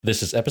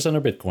This is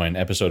Epicenter Bitcoin,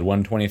 episode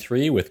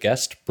 123, with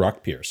guest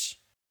Brock Pierce.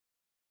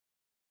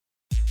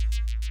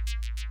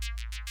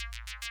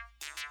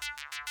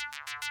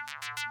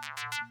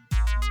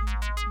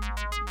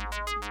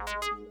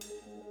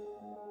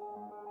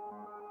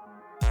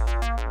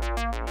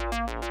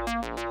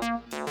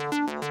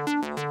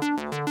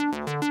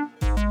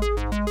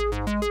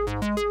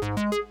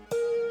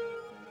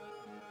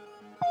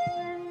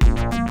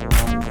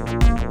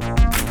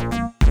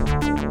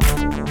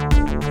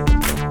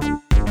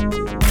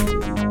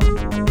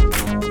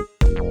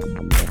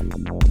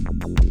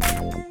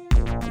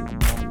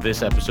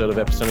 This episode of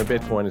Epicenter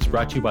Bitcoin is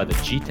brought to you by the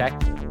GTech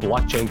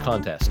Blockchain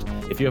Contest.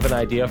 If you have an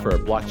idea for a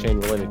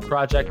blockchain-related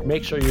project,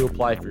 make sure you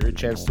apply for your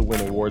chance to win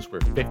awards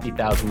worth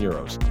 50,000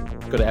 euros.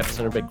 Go to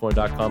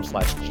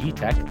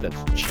epicenterbitcoin.com/GTech,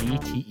 that's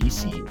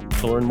G-T-E-C,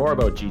 to learn more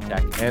about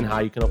GTech and how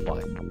you can apply.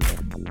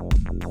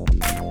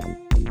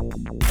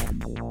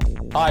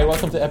 Hi,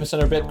 welcome to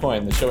Epicenter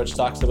Bitcoin, the show which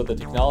talks about the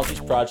technologies,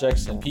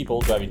 projects, and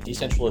people driving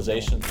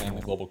decentralization and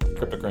the global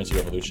cryptocurrency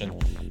revolution.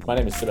 My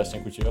name is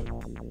Sébastien Couture.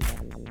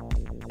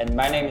 And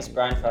my name is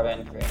Brian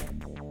Fabian-Craig.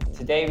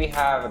 Today we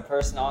have a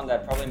person on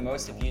that probably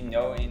most of you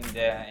know in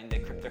the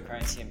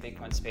cryptocurrency and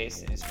Bitcoin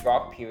space. It is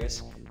Brock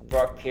Pierce.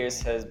 Brock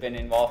Pierce has been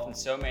involved in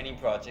so many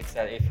projects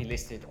that if he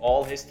listed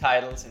all his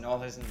titles and all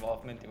his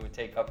involvement, it would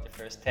take up the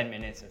first 10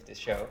 minutes of the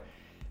show.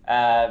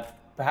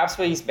 Perhaps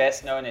what he's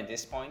best known at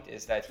this point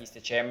is that he's the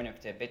chairman of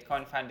the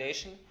Bitcoin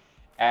Foundation,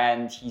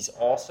 and he's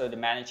also the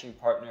managing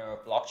partner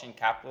of Blockchain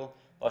Capital.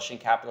 Blockchain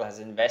Capital has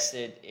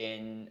invested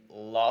in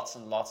lots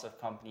and lots of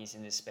companies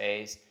in this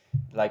space,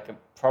 like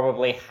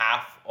probably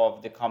half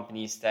of the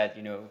companies that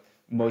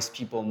most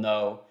people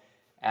know.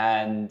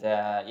 And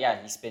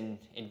he's been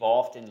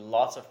involved in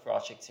lots of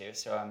projects here.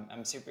 So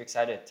I'm super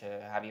excited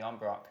to have you on,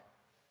 Brock.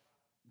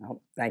 Well,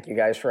 thank you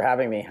guys for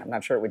having me. I'm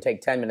not sure it would take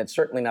 10 minutes.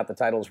 Certainly not the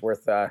title's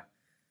worth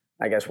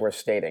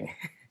stating.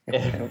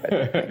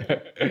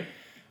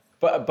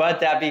 But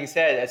that being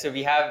said, so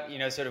we have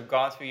sort of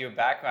gone through your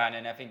background,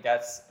 and I think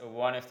that's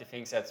one of the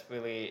things that's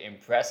really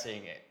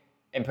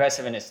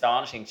impressive and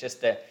astonishing, just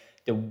the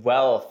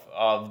wealth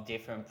of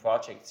different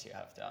projects you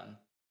have done.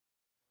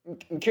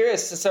 I'm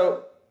curious,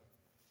 so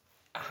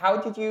how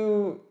did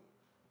you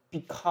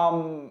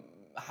become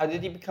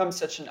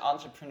such an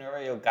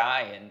entrepreneurial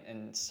guy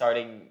and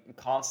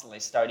constantly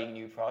starting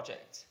new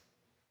projects?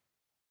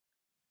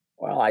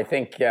 Well, I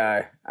think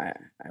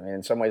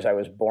in some ways I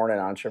was born an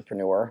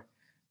entrepreneur.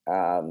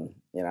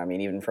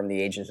 Even from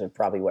the ages of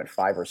probably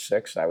 5 or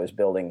 6, I was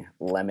building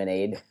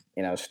lemonade,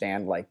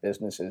 stand-like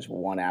businesses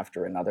one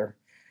after another.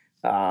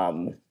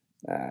 Every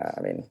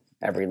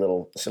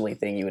little silly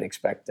thing you would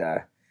expect,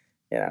 a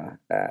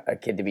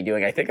kid to be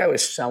doing. I think I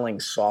was selling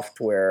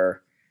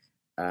software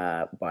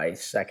by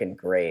second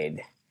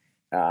grade,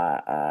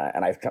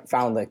 and I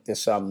found like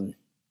this. I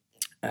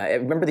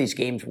remember these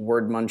games,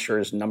 Word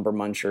Munchers, Number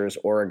Munchers,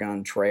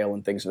 Oregon Trail,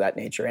 and things of that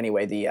nature.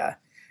 Anyway,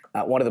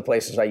 one of the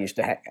places I used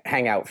to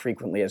hang out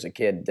frequently as a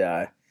kid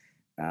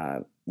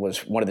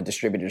was one of the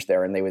distributors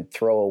there, and they would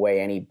throw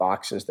away any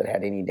boxes that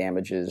had any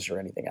damages or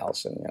anything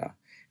else. And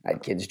I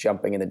had kids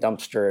jumping in the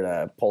dumpster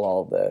to pull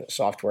all the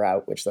software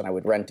out, which then I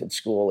would rent at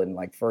school in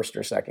like first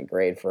or second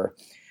grade for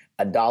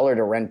 $1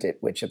 to rent it,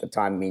 which at the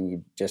time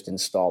you'd just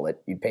install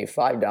it. You'd pay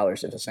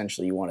 $5 if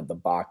essentially you wanted the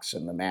box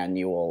and the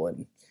manual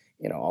and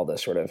all the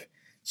sort of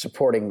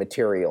supporting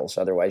materials.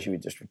 Otherwise, you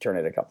would just return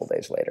it a couple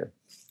days later.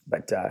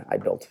 But I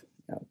built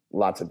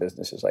lots of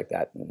businesses like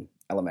that in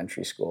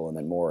elementary school, and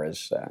then more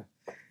as a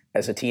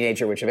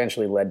teenager, which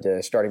eventually led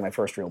to starting my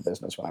first real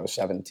business when I was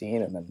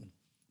 17, and then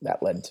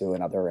that led to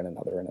another and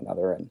another and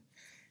another, and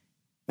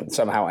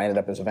somehow I ended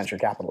up as a venture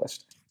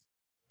capitalist.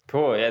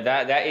 Cool. Yeah,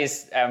 that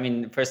is.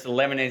 First, the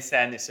lemonade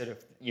stand is sort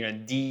of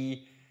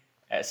the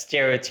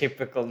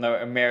stereotypical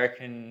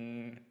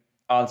American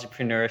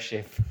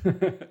entrepreneurship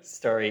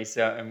story.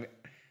 So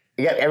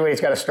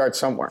everybody's got to start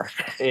somewhere.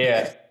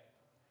 Yeah.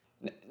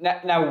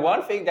 Now,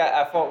 one thing that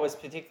I thought was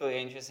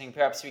particularly interesting,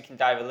 perhaps we can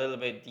dive a little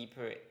bit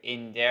deeper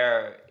in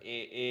there,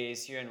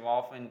 is your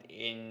involvement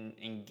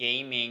in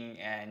gaming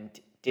and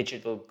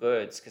digital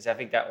goods, because I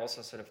think that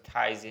also sort of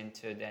ties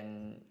into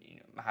then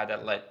how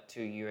that led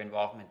to your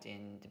involvement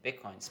in the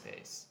Bitcoin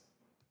space.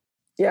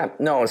 Yeah,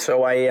 no.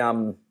 So I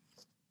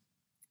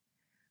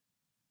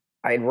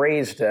had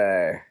raised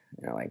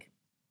like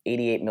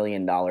 $88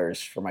 million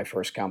for my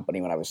first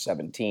company when I was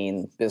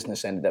 17.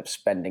 Business ended up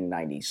spending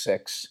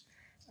 96.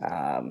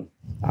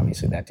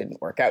 Obviously, that didn't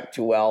work out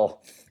too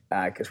well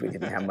because we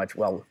didn't have much.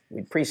 Well,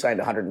 we'd pre-signed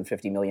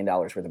 $150 million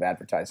worth of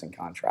advertising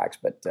contracts,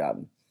 but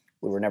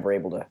we were never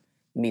able to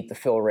meet the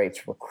fill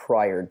rates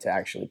required to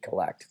actually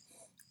collect.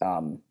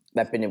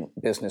 That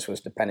business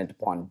was dependent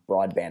upon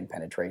broadband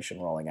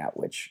penetration rolling out,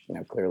 which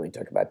clearly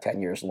took about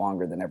 10 years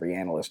longer than every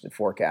analyst had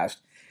forecast.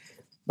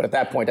 But at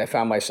that point, I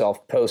found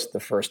myself post the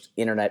first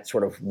internet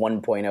sort of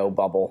 1.0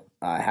 bubble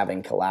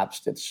having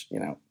collapsed. It's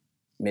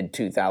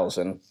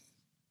mid-2000.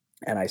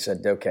 And I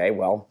said, okay,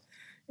 well,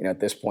 at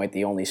this point,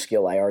 the only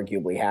skill I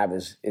arguably have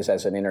is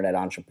as an internet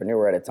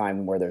entrepreneur at a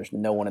time where there's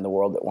no one in the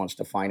world that wants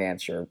to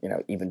finance or,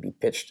 even be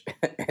pitched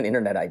an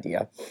internet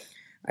idea.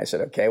 I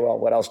said, okay, well,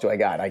 what else do I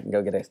got? I can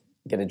go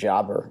get a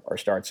job or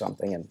start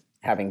something. And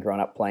having grown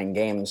up playing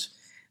games,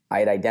 I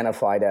had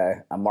identified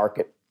a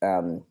market.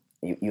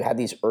 You had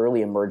these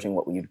early emerging,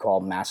 what you'd call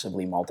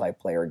massively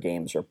multiplayer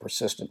games or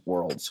persistent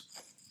worlds.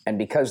 And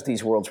because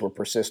these worlds were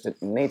persistent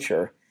in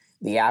nature,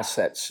 the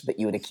assets that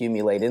you would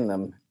accumulate in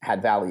them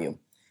had value.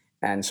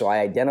 And so I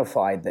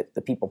identified that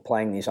the people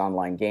playing these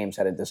online games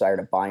had a desire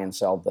to buy and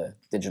sell the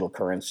digital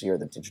currency or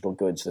the digital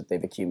goods that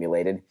they've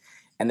accumulated.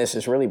 And this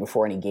is really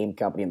before any game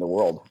company in the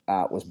world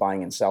was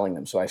buying and selling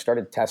them. So I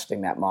started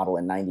testing that model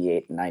in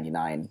 98 and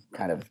 99,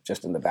 kind of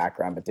just in the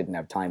background, but didn't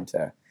have time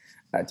to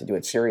do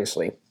it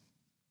seriously.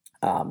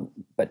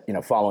 But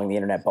following the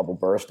internet bubble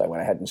burst, I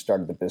went ahead and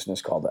started the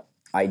business called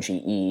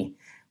IGE,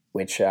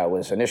 which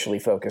was initially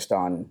focused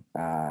on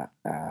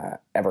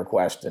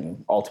EverQuest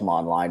and Ultima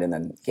Online, and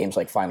then games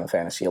like Final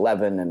Fantasy XI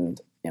and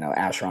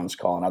Asheron's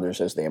Call and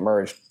others as they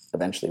emerged.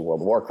 Eventually,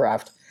 World of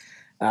Warcraft.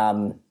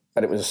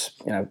 But it was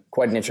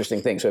quite an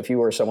interesting thing. So if you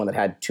were someone that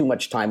had too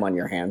much time on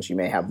your hands, you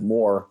may have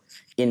more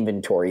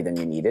inventory than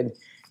you needed.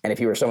 And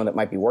if you were someone that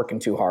might be working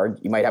too hard,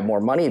 you might have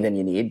more money than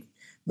you need,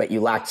 but you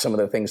lacked some of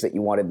the things that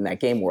you wanted in that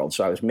game world.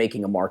 So I was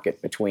making a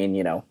market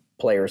between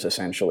players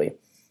essentially.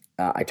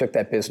 I took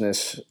that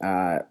business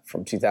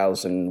from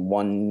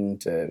 2001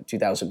 to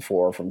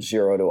 2004 from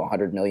 0 to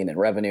 100 million in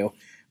revenue.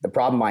 The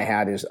problem I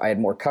had is I had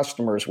more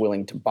customers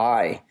willing to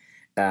buy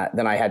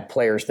than I had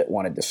players that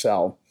wanted to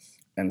sell.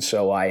 And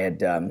so I had,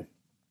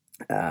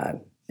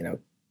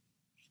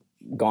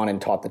 gone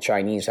and taught the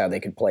Chinese how they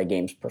could play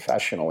games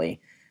professionally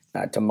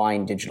to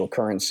mine digital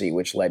currency,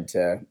 which led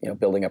to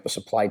building up a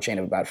supply chain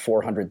of about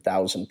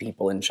 400,000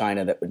 people in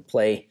China that would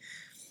play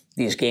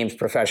these games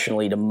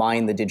professionally to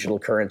mine the digital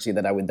currency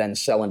that I would then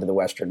sell into the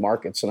Western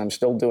markets. And I'm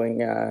still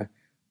doing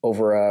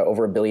over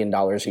 $1 billion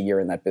a year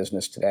in that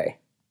business today.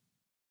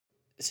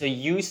 So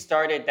you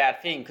started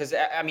that thing because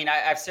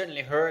I've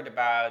certainly heard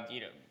about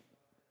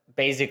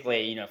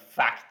basically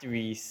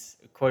factories,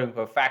 quote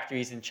unquote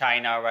factories in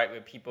China, right,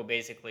 where people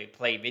basically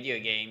play video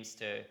games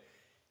to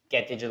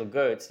get digital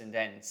goods and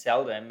then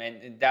sell them.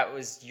 And that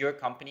was your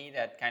company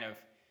that kind of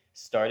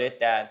started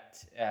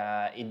that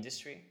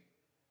industry.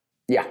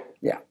 Yeah.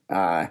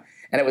 And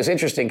it was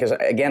interesting because,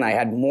 again, I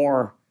had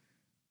more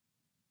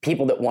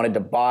people that wanted to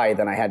buy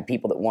than I had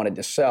people that wanted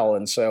to sell.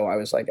 And so I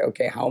was like,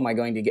 okay, how am I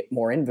going to get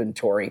more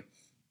inventory?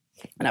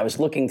 And I was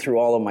looking through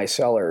all of my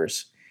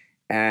sellers,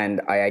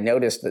 and I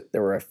noticed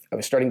that I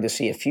was starting to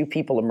see a few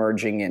people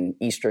emerging in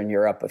Eastern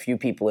Europe, a few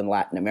people in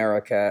Latin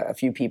America, a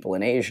few people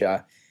in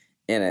Asia.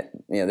 And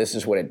this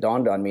is what it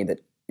dawned on me, that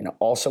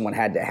all someone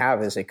had to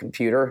have is a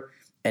computer,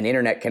 an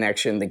internet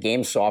connection, the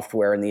game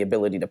software, and the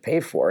ability to pay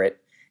for it.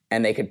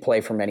 And they could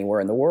play from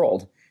anywhere in the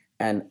world.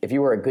 And if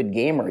you were a good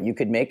gamer, you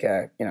could make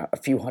a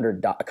couple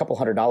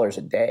 $100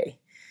 a day,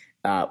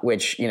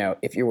 which,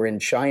 if you were in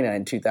China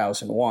in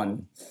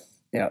 2001,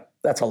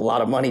 that's a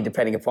lot of money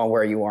depending upon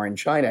where you are in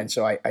China. And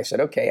so I said,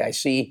 okay,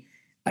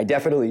 I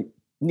definitely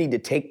need to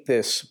take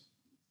this,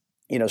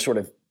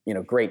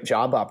 great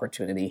job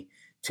opportunity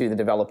to the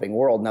developing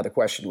world. Now the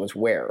question was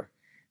where.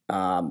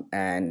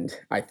 And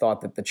I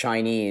thought that the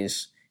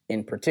Chinese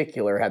in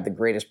particular had the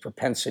greatest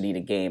propensity to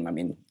game.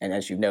 And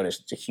as you've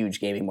noticed, it's a huge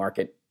gaming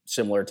market,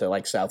 similar to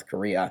like South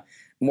Korea,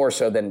 more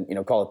so than,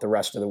 call it the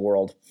rest of the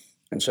world.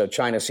 And so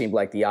China seemed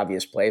like the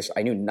obvious place.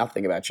 I knew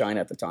nothing about China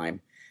at the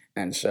time.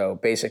 And so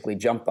basically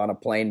jumped on a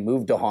plane,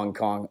 moved to Hong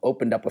Kong,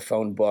 opened up a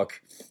phone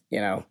book,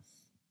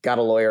 got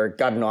a lawyer,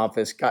 got an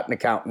office, got an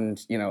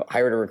accountant,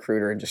 hired a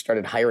recruiter, and just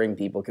started hiring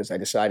people because I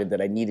decided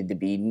that I needed to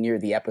be near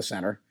the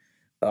epicenter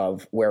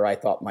of where I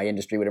thought my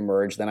industry would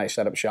emerge. Then I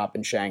set up shop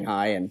in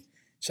Shanghai and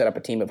set up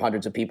a team of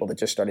hundreds of people that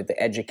just started to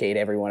educate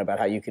everyone about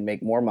how you can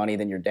make more money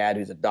than your dad,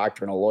 who's a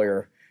doctor and a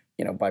lawyer,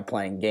 by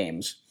playing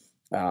games.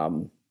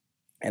 And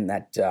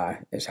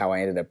that is how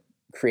I ended up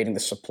creating the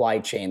supply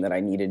chain that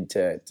I needed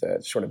to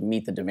sort of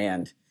meet the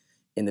demand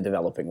in the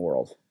developing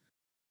world.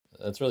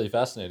 That's really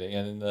fascinating.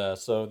 And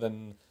so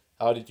then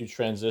how did you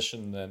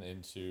transition then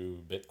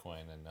into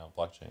Bitcoin and now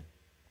blockchain?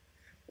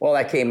 Well,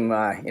 that came,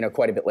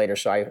 quite a bit later.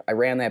 So I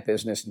ran that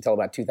business until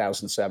about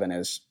 2007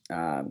 as,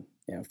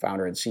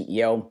 founder and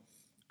CEO.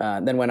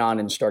 Then went on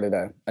and started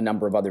a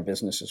number of other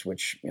businesses,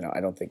 which, I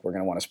don't think we're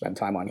going to want to spend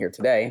time on here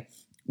today.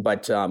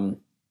 But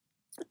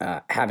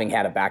having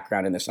had a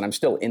background in this, and I'm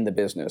still in the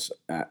business,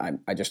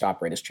 I just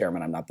operate as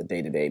chairman. I'm not the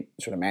day-to-day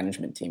sort of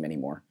management team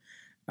anymore.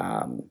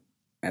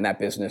 And that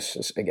business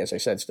is, as I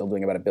said, still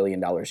doing about $1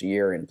 billion a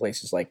year in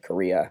places like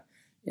Korea.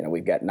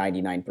 We've got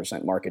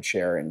 99% market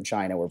share in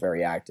China. We're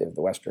very active,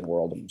 the Western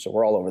world. And so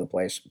we're all over the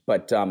place.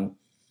 But,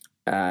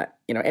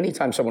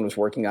 anytime someone was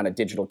working on a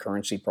digital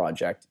currency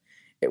project,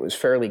 it was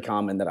fairly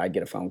common that I'd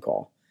get a phone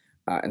call.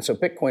 And so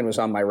Bitcoin was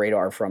on my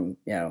radar from,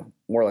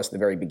 more or less the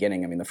very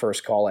beginning. The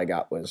first call I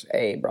got was,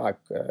 hey, Brock,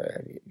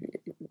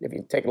 if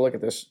you take a look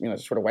at this,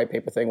 sort of white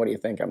paper thing, what do you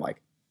think? I'm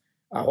like,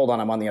 hold on,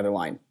 I'm on the other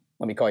line.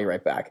 let me call you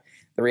right back.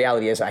 The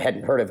reality is I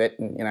hadn't heard of it,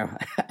 and I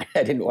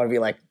didn't want to be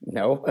like,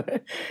 no.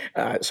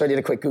 So I did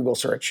a quick Google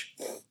search,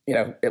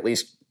 at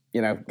least,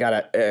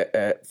 got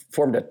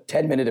formed a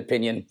 10-minute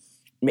opinion,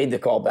 made the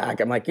call back.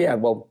 I'm like,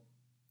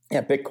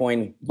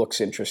 Bitcoin looks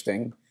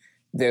interesting.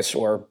 This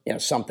or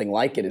something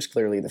like it is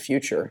clearly the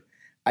future.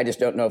 I just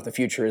don't know if the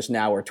future is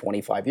now or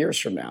 25 years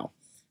from now.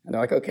 And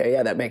they're like, okay,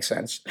 yeah, that makes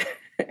sense.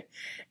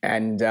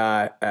 And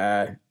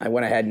I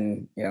went ahead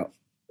and,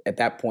 at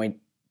that point,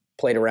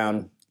 played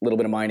around, a little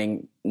bit of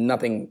mining,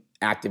 nothing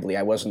actively.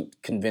 I wasn't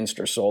convinced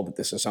or sold that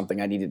this is something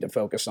I needed to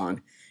focus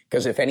on.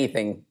 Because if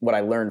anything, what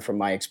I learned from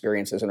my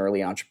experience as an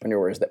early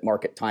entrepreneur is that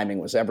market timing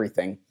was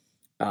everything.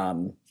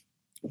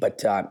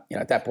 But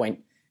at that point,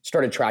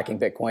 started tracking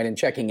Bitcoin and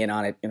checking in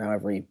on it,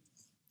 every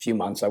few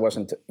months. I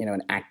wasn't,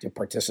 an active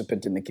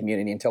participant in the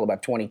community until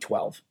about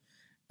 2012.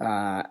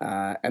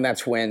 And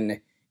that's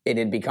when it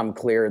had become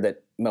clear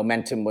that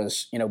momentum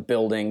was,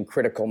 building,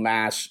 critical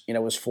mass,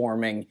 was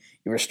forming.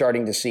 You were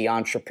starting to see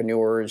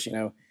entrepreneurs,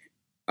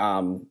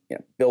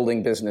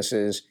 building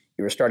businesses.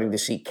 You were starting to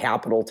see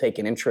capital take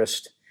an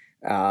interest.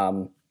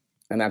 And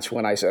that's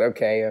when I said,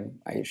 okay,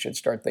 I should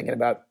start thinking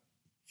about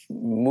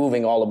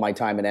moving all of my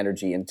time and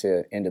energy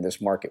into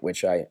this market,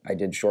 which I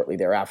did shortly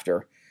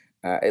thereafter.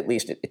 At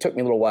least it took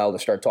me a little while to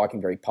start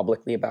talking very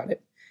publicly about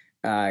it,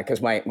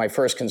 because my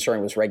first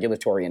concern was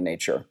regulatory in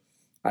nature.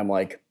 I'm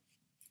like,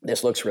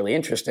 this looks really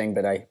interesting,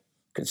 but I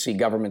could see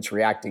governments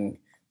reacting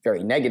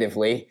very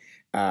negatively.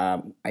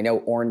 I know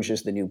orange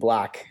is the new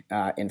black,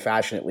 in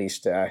fashion at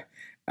least,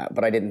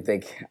 but I didn't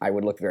think I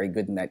would look very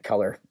good in that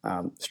color.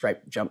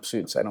 Striped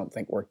jumpsuits I don't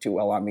think worked too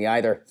well on me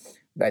either.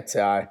 But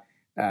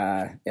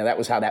that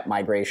was how that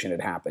migration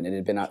had happened. It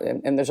had been,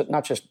 and there's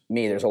not just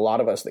me. There's a lot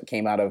of us that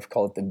came out of,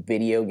 call it the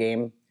video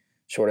game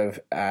sort of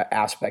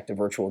aspect of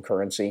virtual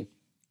currency.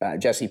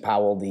 Jesse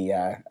Powell,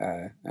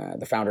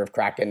 the founder of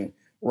Kraken,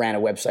 ran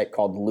a website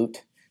called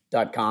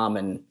Loot.com,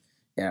 and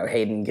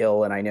Hayden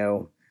Gill, and I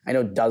know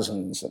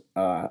dozens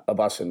of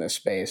us in this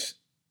space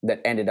that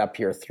ended up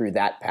here through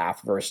that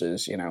path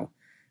versus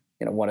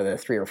one of the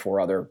 3 or 4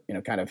 other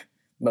kind of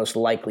most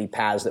likely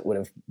paths that would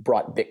have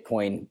brought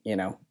Bitcoin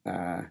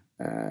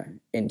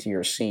into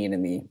your scene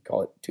in the,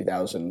 call it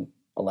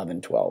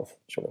 2011, 12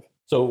 sort of.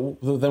 So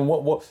then,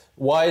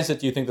 why is it,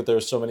 do you think, that there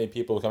are so many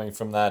people coming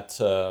from that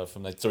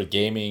sort of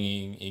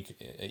gaming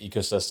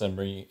ecosystem,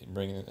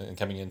 bringing and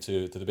coming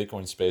into the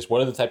Bitcoin space?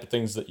 What are the type of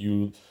things that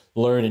you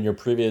learn in your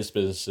previous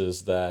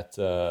businesses that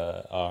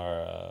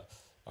are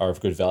of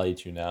good value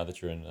to you now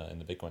that you're in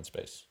the Bitcoin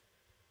space?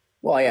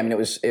 Well, I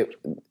mean,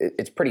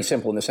 it's pretty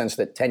simple in the sense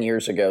that 10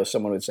 years ago,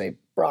 someone would say,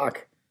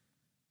 Brock,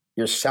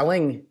 you're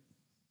selling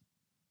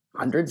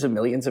hundreds of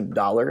millions of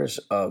dollars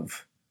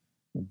of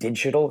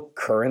digital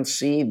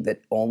currency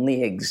that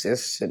only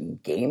exists in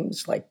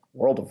games like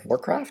World of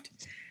Warcraft?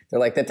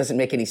 They're like, that doesn't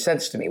make any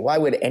sense to me. Why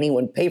would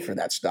anyone pay for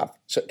that stuff?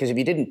 So, because if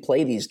you didn't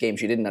play these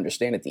games, you didn't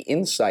understand it. The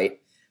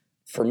insight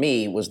for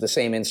me was the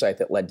same insight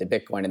that led to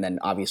Bitcoin. And then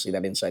obviously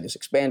that insight is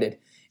expanded.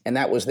 And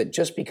that was that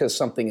just because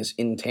something is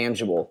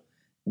intangible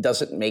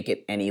doesn't make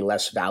it any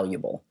less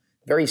valuable.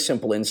 Very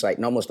simple insight.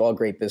 And almost all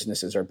great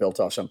businesses are built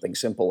off something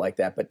simple like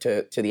that. But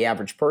to the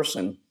average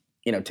person,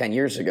 10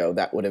 years ago,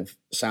 that would have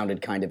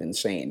sounded kind of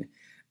insane.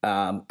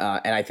 And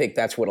I think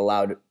that's what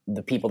allowed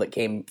the people that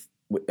came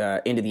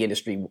into the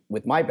industry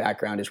with my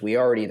background is we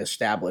already had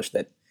established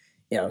that,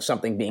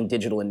 something being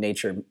digital in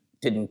nature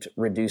didn't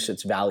reduce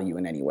its value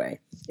in any way.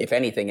 If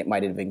anything, it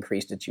might have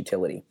increased its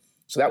utility.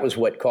 So that was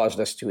what caused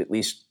us to at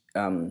least,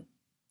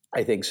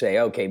 I think, say,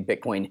 okay,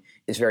 Bitcoin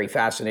is very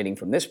fascinating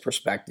from this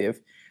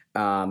perspective.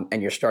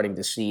 And you're starting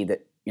to see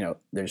that,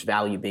 there's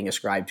value being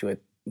ascribed to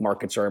it.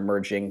 Markets are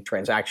emerging,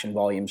 transaction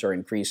volumes are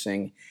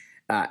increasing.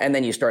 And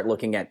then you start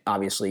looking at,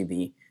 obviously,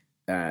 the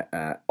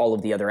all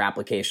of the other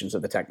applications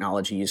of the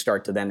technology. You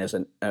start to then, as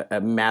a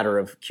matter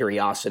of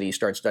curiosity,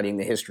 start studying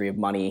the history of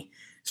money,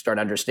 start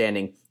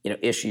understanding,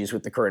 issues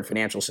with the current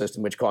financial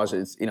system, which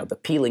causes, the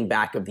peeling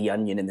back of the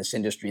onion in this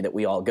industry that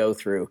we all go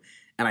through.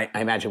 And I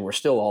imagine we're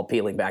still all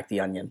peeling back the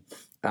onion.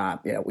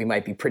 We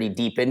might be pretty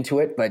deep into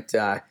it, but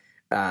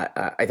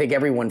I think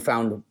everyone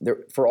found,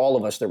 for all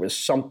of us, there was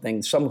some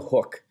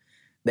hook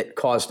that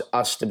caused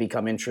us to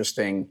become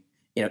interested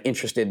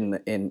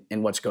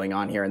in what's going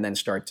on here, and then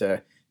start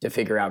to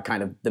figure out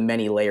kind of the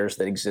many layers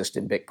that exist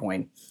in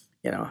Bitcoin.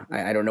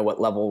 I don't know what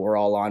level we're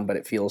all on, but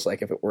it feels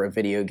like if it were a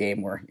video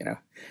game, we're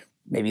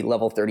maybe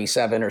level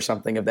 37 or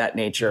something of that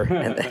nature,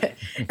 and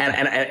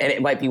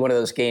it might be one of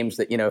those games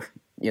that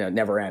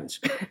never ends.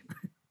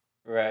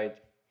 Right.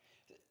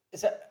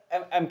 So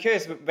I'm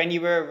curious, when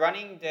you were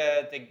running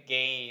the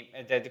game,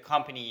 the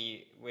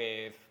company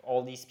with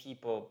all these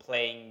people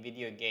playing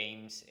video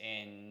games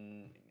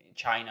in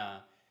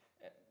China,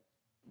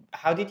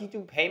 how did you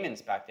do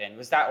payments back then?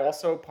 Was that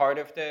also part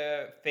of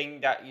the thing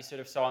that you sort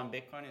of saw in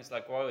Bitcoin? It's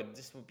like, well,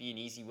 this would be an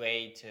easy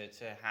way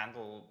to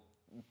handle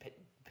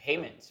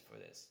payments for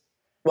this.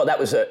 Well, that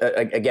was,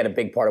 again, a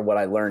big part of what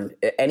I learned.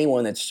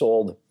 Anyone that's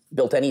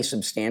built any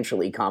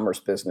substantial e-commerce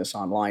business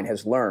online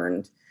has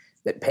learned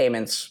that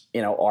payments,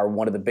 are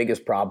one of the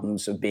biggest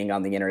problems of being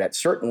on the internet,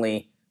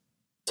 certainly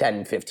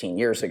 10, 15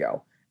 years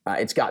ago.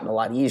 It's gotten a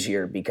lot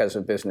easier because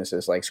of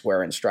businesses like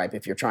Square and Stripe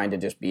if you're trying to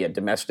just be a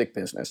domestic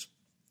business.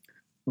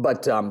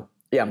 But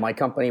my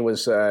company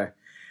was, I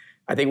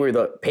think we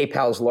were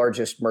PayPal's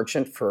largest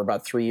merchant for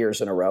about 3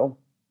 years in a row.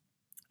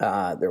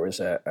 There was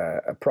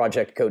a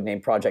project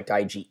codenamed Project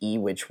IGE,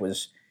 which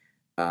was,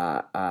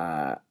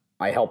 I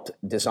helped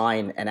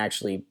design and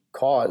actually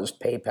caused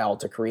PayPal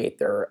to create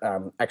their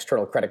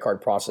external credit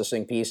card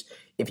processing piece.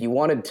 If you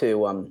wanted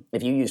to,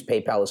 if you used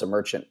PayPal as a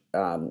merchant,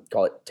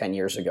 call it 10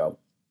 years ago,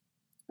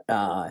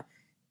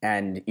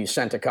 and you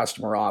sent a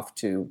customer off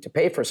to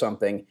pay for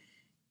something,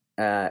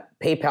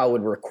 PayPal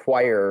would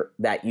require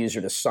that user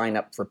to sign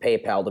up for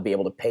PayPal to be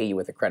able to pay you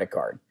with a credit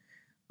card.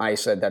 I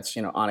said, that's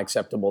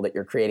unacceptable, that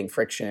you're creating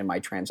friction in my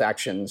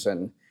transactions.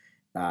 And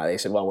they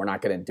said, well, we're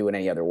not going to do it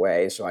any other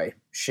way. So I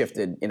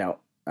shifted,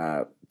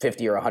 $50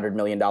 or $100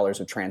 million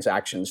of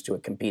transactions to a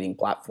competing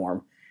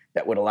platform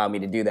that would allow me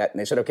to do that. And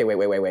they said, okay, wait,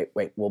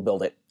 we'll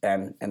build it.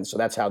 And so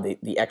that's how the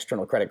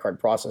external credit card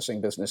processing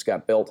business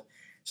got built.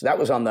 So that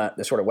was on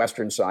the sort of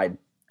Western side.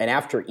 And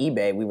after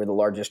eBay, we were the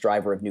largest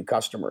driver of new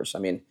customers. I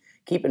mean,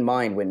 keep in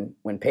mind when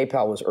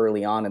PayPal was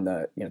early on in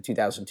the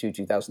 2002,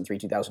 2003,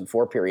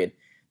 2004 period,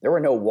 there were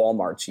no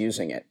Walmarts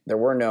using it. There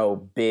were no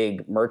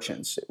big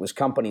merchants. It was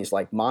companies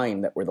like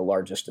mine that were the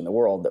largest in the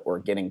world that were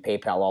getting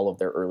PayPal all of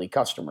their early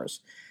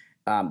customers.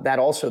 That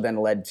also then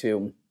led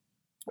to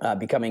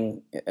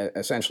becoming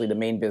essentially the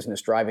main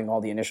business driving all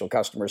the initial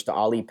customers to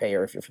Alipay,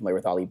 or if you're familiar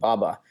with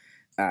Alibaba.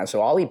 So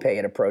Alipay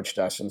had approached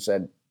us and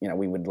said,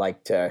 we would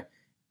like to,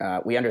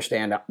 we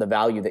understand the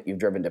value that you've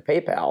driven to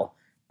PayPal.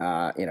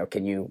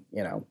 Can you,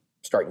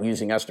 start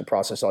using us to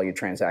process all your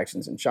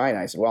transactions in China?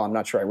 I said, well, I'm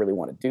not sure I really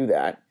want to do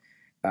that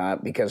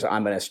because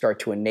I'm going to start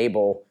to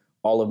enable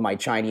all of my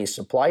Chinese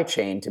supply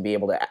chain to be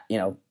able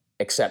to,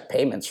 accept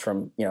payments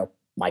from,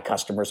 my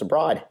customers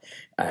abroad.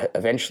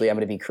 Eventually, I'm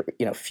going to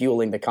be,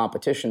 fueling the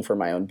competition for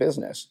my own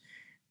business.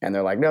 And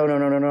they're like, no.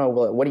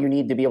 Well, what do you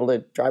need to be able to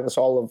drive us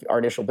all of our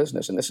initial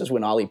business? And this is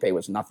when Alipay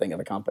was nothing of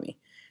a company.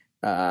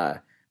 I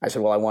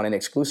said, well, I want an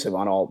exclusive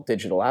on all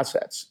digital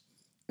assets.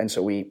 And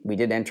so we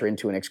did enter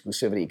into an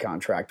exclusivity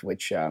contract,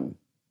 which, like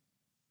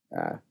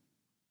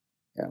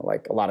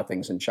a lot of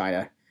things in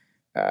China,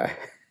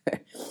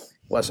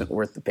 wasn't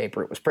worth the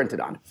paper it was printed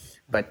on.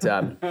 But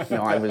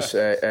I was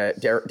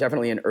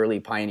definitely an early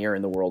pioneer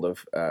in the world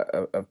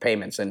of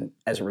payments, and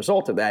as a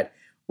result of that,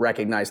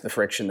 recognized the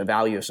friction, the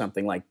value of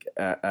something like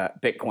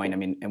Bitcoin. I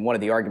mean, and one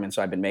of the arguments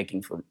I've been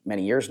making for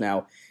many years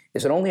now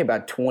is that only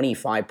about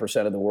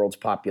 25% of the world's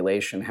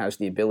population has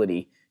the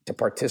ability to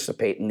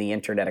participate in the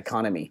internet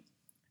economy.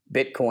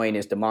 Bitcoin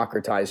is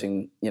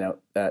democratizing,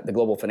 the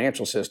global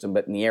financial system,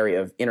 but in the area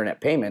of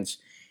internet payments,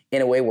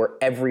 in a way where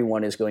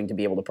everyone is going to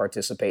be able to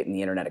participate in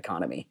the internet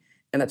economy,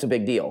 and that's a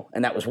big deal.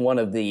 And that was one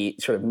of the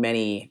sort of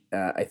many,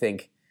 I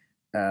think,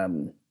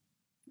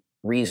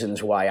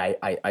 reasons why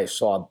I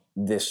saw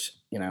this,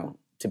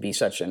 to be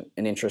such an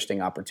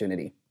interesting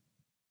opportunity.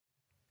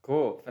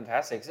 Cool,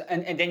 fantastic.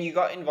 And then you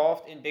got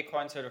involved in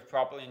Bitcoin sort of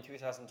properly in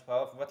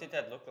 2012. What did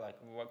that look like?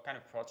 What kind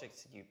of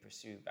projects did you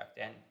pursue back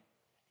then?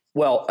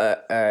 Well,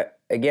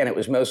 again, it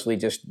was mostly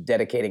just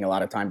dedicating a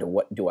lot of time to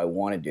what do I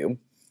want to do.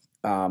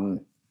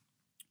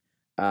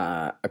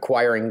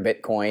 Acquiring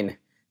Bitcoin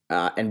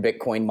and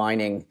Bitcoin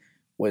mining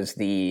was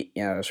the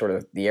sort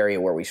of the area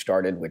where we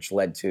started, which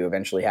led to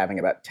eventually having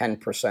about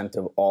 10%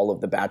 of all of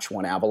the Batch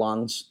 1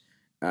 Avalons.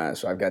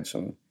 So I've got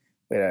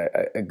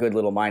a good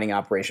little mining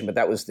operation, but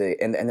that was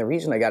and the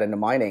reason I got into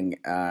mining.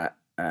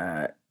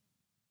 Well,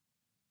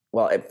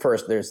 at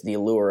first there's the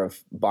allure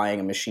of buying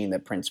a machine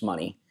that prints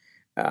money.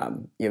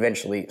 You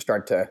eventually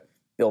start to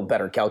build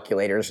better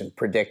calculators and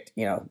predict,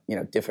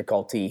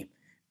 difficulty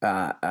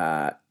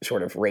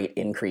sort of rate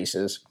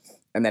increases,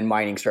 and then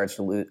mining starts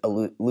to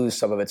lose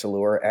some of its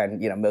allure.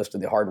 And most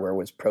of the hardware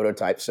was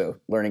prototypes, so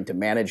learning to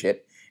manage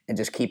it and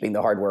just keeping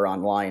the hardware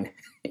online,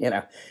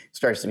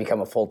 starts to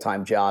become a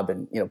full-time job.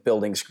 And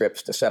building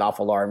scripts to set off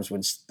alarms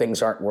when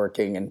things aren't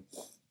working, and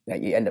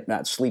you end up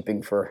not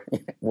sleeping for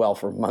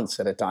months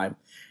at a time.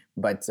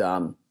 But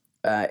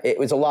it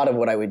was a lot of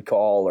what I would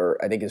call, or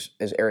I think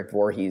as Eric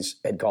Voorhees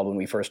had called when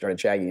we first started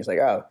chatting, he's like,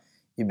 oh,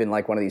 you've been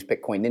like one of these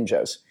Bitcoin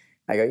ninjas.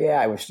 I go, yeah,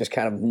 I was just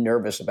kind of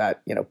nervous about,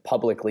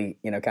 publicly,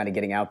 kind of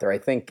getting out there. I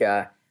think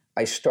I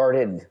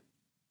started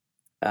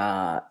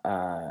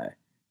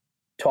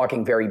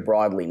talking very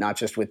broadly, not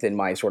just within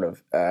my sort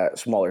of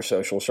smaller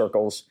social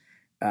circles.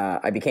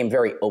 I became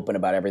very open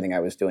about everything I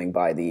was doing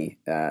by the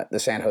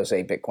San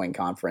Jose Bitcoin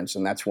conference.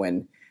 And that's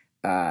when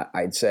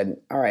I'd said,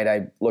 all right,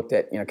 I looked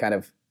at, kind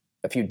of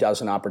a few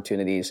dozen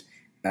opportunities.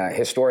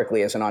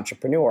 Historically, as an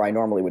entrepreneur, I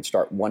normally would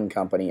start one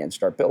company and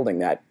start building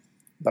that.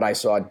 But I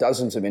saw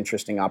dozens of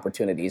interesting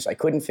opportunities. I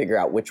couldn't figure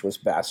out which was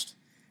best.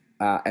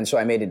 And so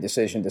I made a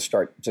decision to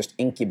start just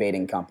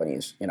incubating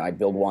companies. I'd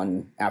build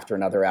one after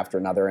another,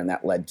 and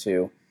that led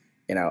to,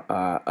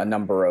 a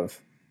number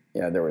of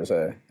there was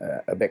a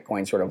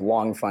Bitcoin sort of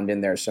long fund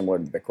in there, similar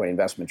to the Bitcoin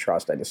Investment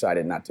Trust. I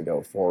decided not to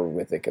go forward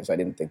with it because I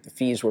didn't think the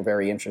fees were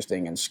very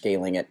interesting, and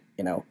scaling it,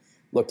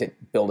 looked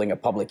at building a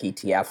public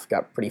ETF,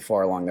 got pretty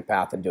far along the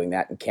path of doing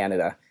that in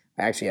Canada.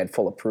 I actually had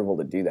full approval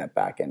to do that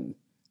back in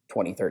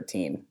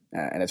 2013.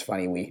 And it's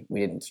funny, we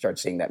didn't start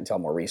seeing that until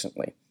more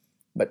recently.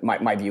 But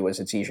my view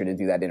is it's easier to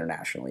do that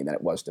internationally than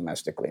it was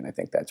domestically. And I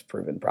think that's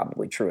proven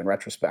probably true in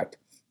retrospect.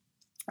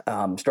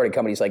 Started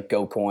companies like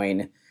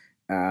GoCoin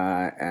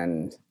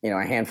and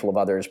a handful of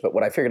others. But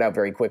what I figured out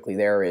very quickly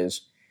there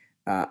is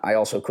I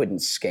also couldn't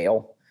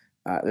scale.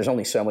 There's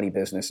only so many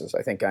businesses.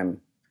 I think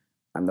I'm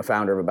the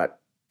founder of about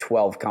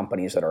 12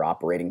 companies that are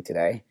operating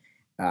today.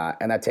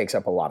 And that takes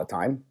up a lot of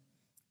time.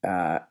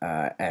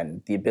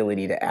 And the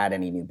ability to add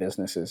any new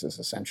businesses is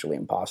essentially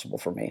impossible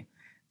for me.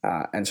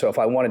 And so if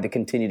I wanted to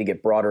continue to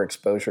get broader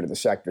exposure to the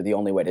sector, the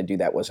only way to do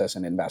that was as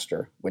an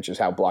investor, which is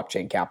how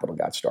Blockchain Capital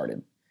got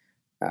started.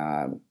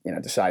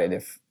 Decided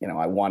if,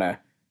 I want to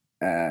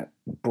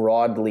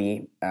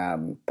broadly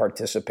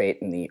participate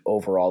in the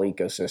overall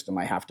ecosystem,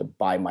 I have to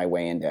buy my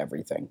way into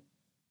everything,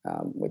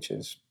 which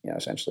is,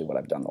 essentially what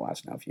I've done the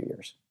last few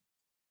years.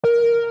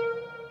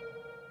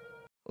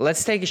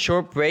 Let's take a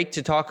short break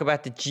to talk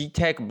about the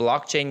GTech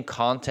Blockchain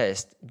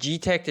Contest.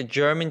 GTech, the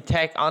German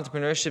Tech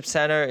Entrepreneurship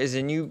Center, is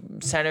a new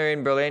center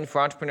in Berlin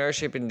for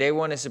entrepreneurship, and they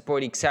want to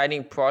support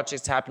exciting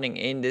projects happening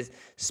in this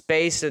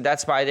space. So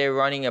that's why they're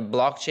running a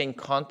blockchain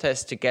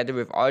contest together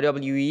with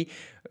RWE,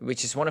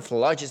 which is one of the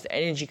largest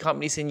energy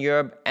companies in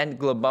Europe, and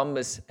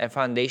Globumbus, a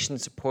foundation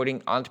supporting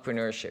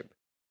entrepreneurship.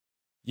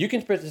 You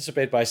can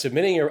participate by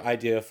submitting your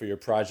idea for your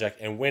project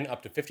and win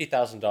up to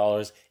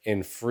 $50,000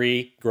 in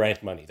free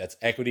grant money. That's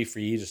equity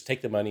free. You just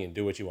take the money and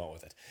do what you want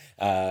with it.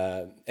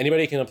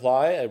 Anybody can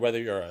apply,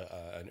 whether you're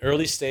an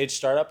early stage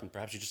startup and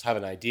perhaps you just have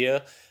an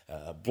idea,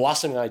 a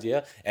blossoming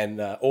idea,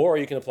 or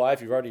you can apply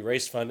if you've already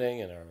raised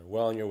funding and are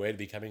well on your way to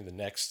becoming the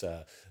next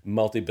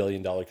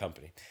multi-billion-dollar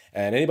company.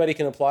 And anybody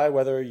can apply,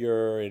 whether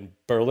you're in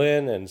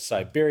Berlin, in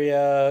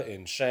Siberia,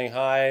 in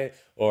Shanghai,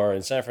 or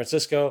in San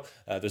Francisco.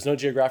 There's no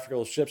geographical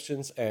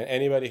restrictions, and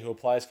anybody who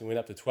applies can win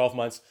up to 12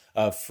 months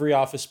of free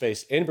office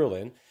space in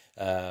Berlin,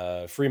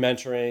 free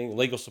mentoring,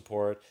 legal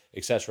support,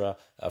 etc.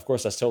 Of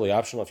course, that's totally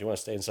optional. If you want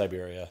to stay in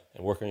Siberia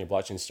and work on your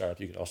blockchain startup,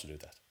 you can also do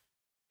that.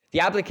 The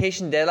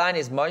application deadline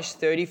is March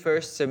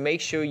 31st, so make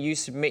sure you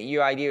submit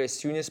your idea as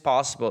soon as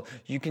possible.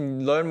 You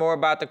can learn more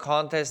about the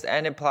contest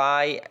and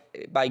apply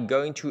by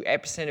going to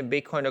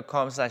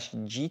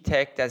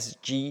epicenterbitcoin.com/GTech, that's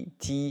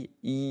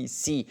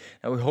GTEC.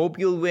 And we hope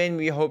you'll win.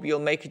 We hope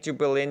you'll make it to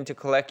Berlin to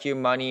collect your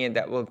money and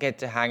that we'll get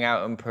to hang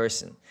out in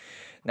person.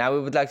 Now we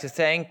would like to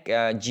thank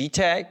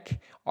GTech,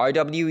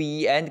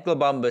 RWE, and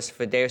Globumbus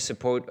for their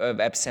support of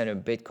Epicenter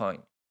Bitcoin.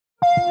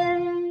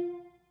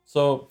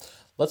 So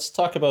let's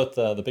talk about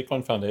the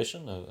Bitcoin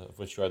Foundation, of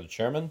which you are the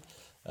chairman.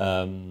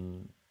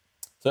 So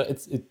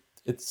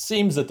it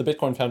seems that the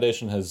Bitcoin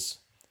Foundation has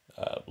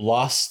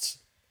lost,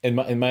 in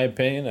my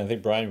opinion, I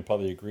think Brian would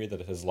probably agree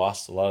that it has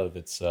lost a lot of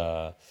its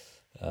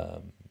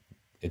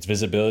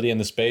visibility in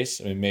the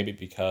space. I mean, maybe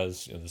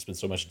because there's been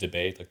so much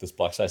debate, like this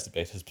block size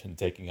debate has been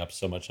taking up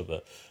so much of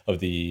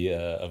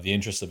the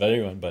interest of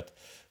everyone, but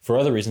for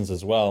other reasons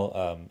as well.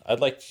 I'd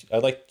like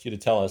you to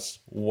tell us,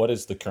 what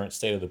is the current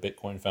state of the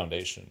Bitcoin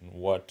Foundation?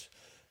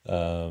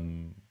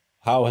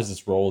 How has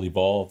its role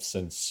evolved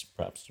since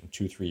perhaps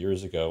 2-3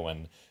 years ago,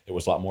 when it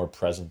was a lot more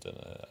present,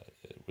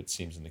 it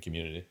seems, in the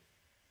community?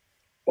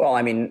 Well,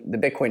 I mean, the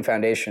Bitcoin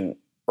Foundation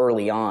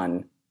early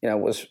on,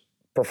 was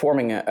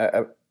performing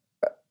an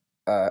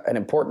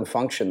important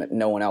function that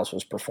no one else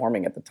was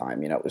performing at the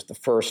time. It was the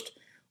first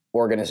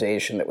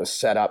organization that was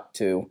set up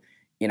to,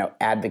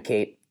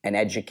 advocate and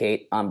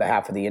educate on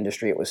behalf of the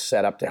industry. It was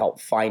set up to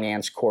help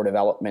finance core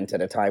development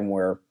at a time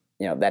where,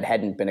 that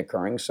hadn't been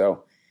occurring.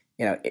 So,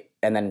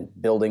 and then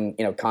building,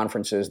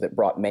 conferences that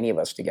brought many of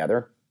us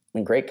together,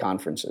 and great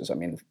conferences. I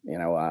mean,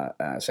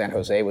 San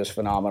Jose was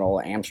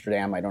phenomenal.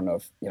 Amsterdam, I don't know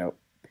if,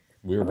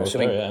 we were both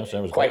there. Yeah,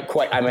 Amsterdam was quite.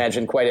 I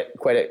imagine quite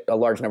a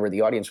large number of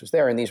the audience was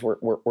there, and these were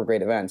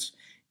great events.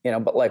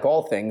 But like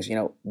all things,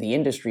 the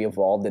industry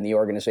evolved, and the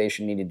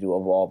organization needed to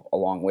evolve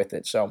along with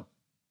it. So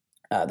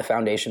the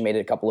foundation made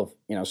a couple of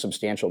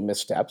substantial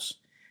missteps.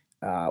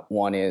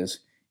 One is,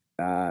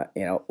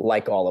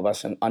 like all of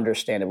us, and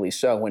understandably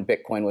so, when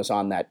Bitcoin was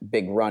on that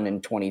big run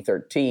in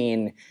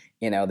 2013,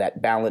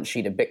 that balance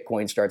sheet of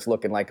Bitcoin starts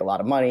looking like a lot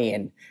of money,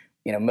 and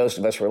most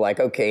of us were like,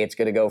 okay, it's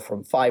going to go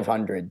from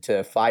 500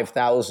 to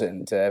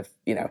 5,000 to,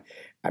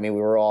 I mean,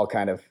 we were all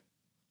kind of,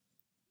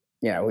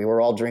 we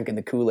were all drinking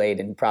the Kool-Aid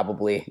and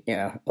probably,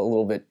 a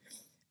little bit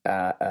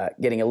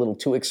getting a little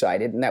too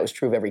excited. And that was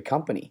true of every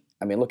company.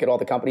 I mean, look at all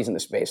the companies in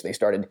the space. They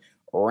started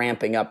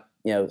ramping up,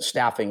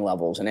 staffing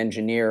levels and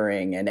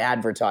engineering and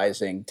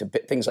advertising to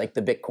things like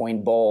the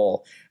Bitcoin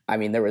Bowl. I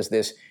mean, there was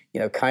this,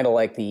 kind of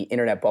like the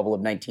internet bubble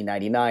of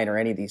 1999 or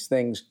any of these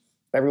things.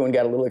 Everyone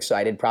got a little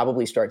excited,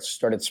 probably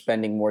started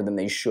spending more than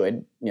they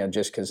should,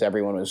 just because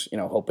everyone was,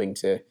 hoping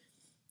to,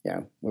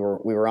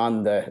 we were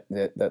on the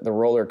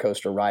roller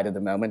coaster ride of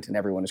the moment, and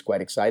everyone was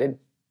quite excited.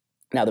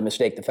 Now, the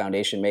mistake the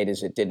foundation made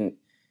is it didn't,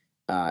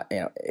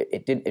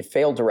 it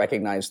failed to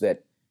recognize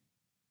that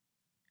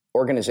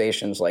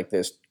organizations like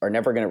this are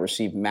never going to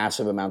receive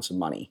massive amounts of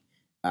money.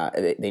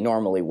 They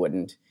normally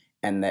wouldn't,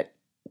 and that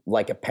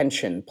like a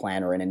pension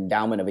plan or an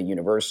endowment of a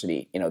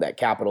university, that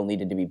capital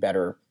needed to be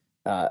better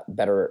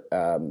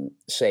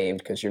saved,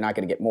 because you're not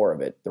going to get more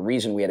of it. The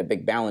reason we had a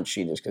big balance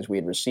sheet is because we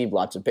had received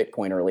lots of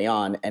Bitcoin early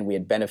on, and we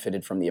had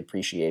benefited from the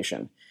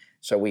appreciation.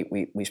 So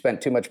we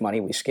spent too much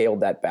money. We scaled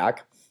that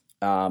back.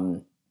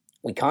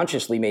 We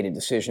consciously made a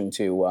decision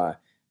to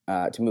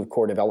move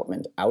core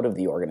development out of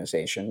the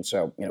organization.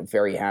 So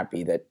very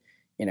happy that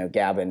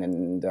Gavin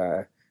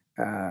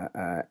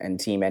and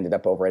team ended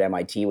up over at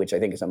MIT, which I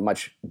think is a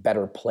much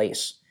better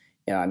place.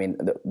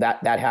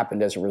 That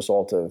happened as a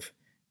result of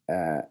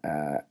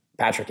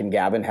Patrick and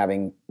Gavin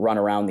having run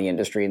around the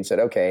industry and said,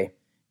 okay,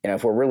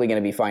 if we're really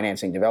going to be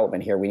financing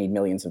development here, we need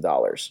millions of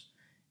dollars.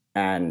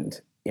 And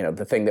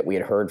the thing that we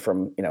had heard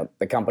from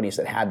the companies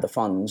that had the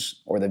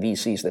funds, or the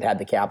VCs that had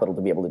the capital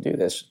to be able to do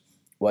this,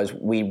 was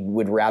we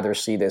would rather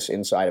see this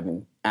inside of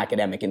an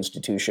academic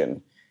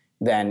institution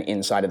than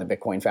inside of the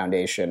Bitcoin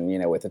Foundation,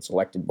 with its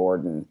elected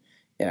board and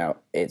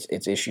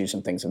its issues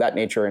and things of that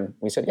nature. And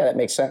we said, yeah, that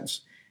makes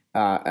sense.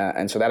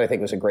 And so that, I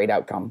think, was a great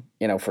outcome,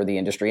 for the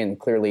industry. And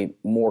clearly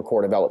more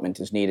core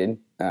development is needed.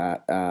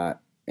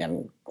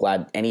 And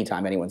glad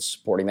anytime anyone's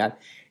supporting that.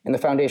 And the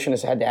foundation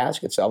has had to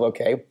ask itself,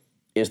 okay,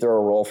 is there a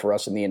role for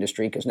us in the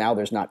industry? Because now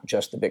there's not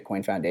just the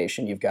Bitcoin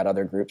Foundation. You've got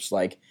other groups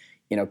like,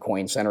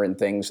 Coin Center and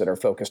things that are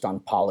focused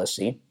on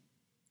policy.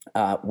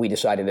 We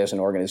decided as an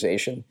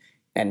organization,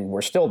 and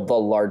we're still the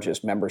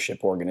largest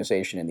membership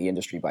organization in the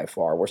industry by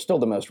far. We're still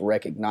the most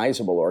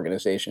recognizable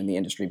organization in the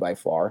industry by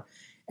far.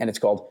 And it's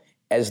called,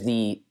 as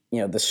the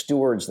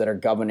stewards that are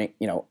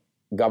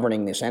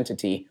governing this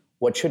entity,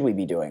 what should we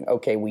be doing?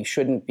 Okay, we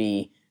shouldn't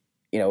be,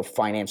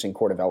 financing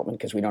core development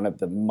because we don't have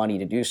the money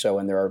to do so,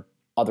 and there are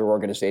other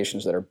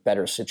organizations that are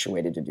better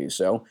situated to do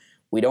so.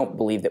 We don't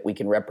believe that we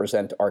can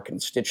represent our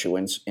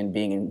constituents in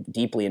being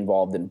deeply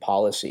involved in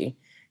policy,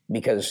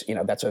 because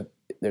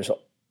there's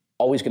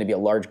always going to be a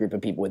large group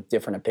of people with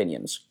different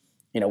opinions.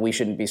 We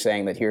shouldn't be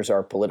saying that here's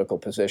our political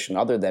position,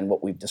 other than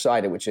what we've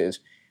decided, which is,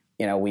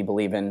 we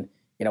believe in,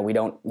 we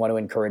don't want to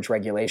encourage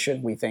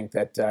regulation. We think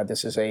that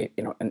this is an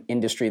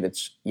industry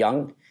that's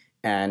young,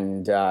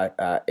 and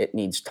it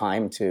needs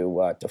time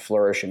to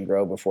flourish and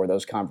grow before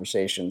those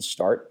conversations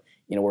start.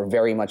 We're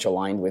very much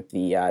aligned with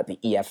the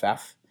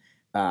EFF.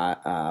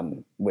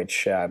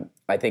 Which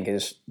I think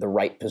is the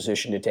right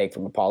position to take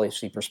from a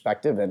policy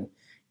perspective, and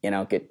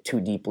get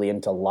too deeply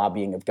into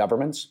lobbying of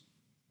governments.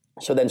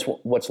 So then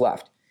what's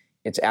left?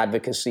 It's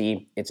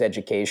advocacy, it's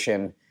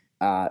education.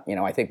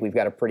 I think we've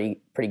got a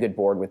pretty good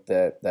board with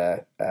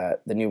the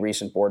new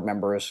recent board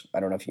members.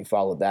 I don't know if you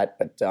followed that,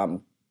 but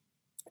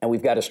and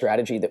we've got a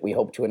strategy that we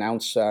hope to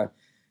announce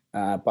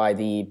by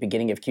the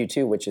beginning of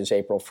Q2, which is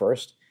April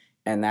 1st,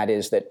 and that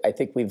is that I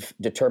think we've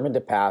determined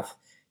a path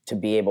to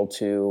be able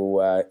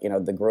to,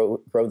 grow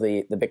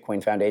the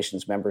Bitcoin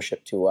Foundation's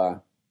membership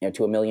to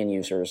 1 million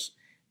users,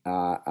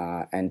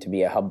 and to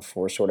be a hub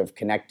for sort of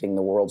connecting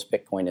the world's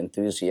Bitcoin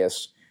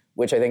enthusiasts,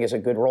 which I think is a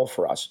good role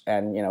for us.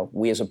 And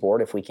we as a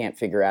board, if we can't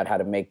figure out how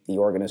to make the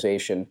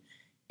organization,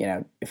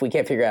 if we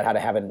can't figure out how to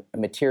have a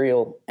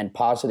material and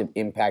positive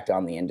impact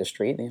on the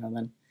industry,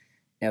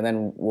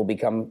 then we'll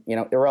become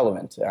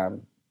irrelevant.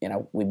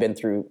 We've been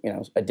through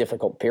a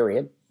difficult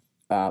period.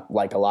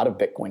 Like a lot of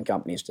Bitcoin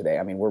companies today.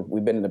 I mean,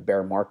 we've been in a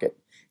bear market.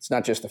 It's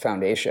not just the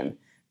foundation.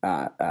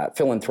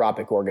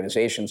 Philanthropic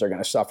organizations are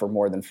going to suffer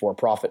more than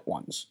for-profit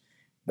ones.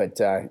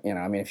 But,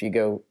 if you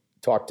go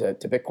talk to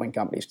Bitcoin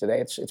companies today,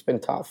 it's been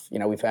tough.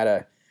 We've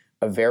had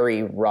a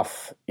very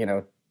rough,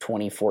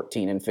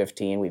 2014 and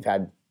 15. We've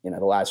had,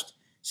 the last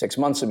 6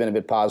 months have been a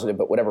bit positive,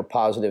 but whatever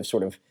positive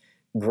sort of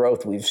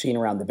growth we've seen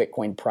around the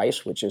Bitcoin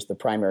price, which is the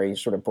primary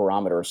sort of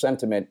barometer of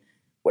sentiment,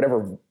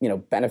 whatever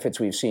benefits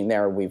we've seen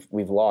there,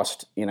 we've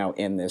lost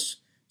in this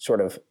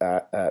sort of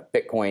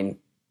Bitcoin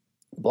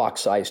block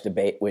size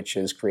debate, which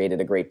has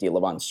created a great deal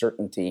of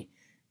uncertainty.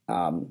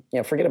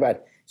 Forget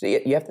about. So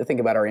you have to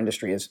think about our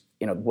industry as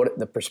what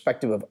the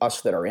perspective of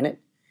us that are in it,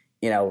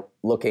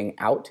 looking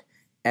out,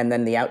 and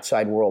then the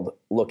outside world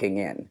looking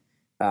in.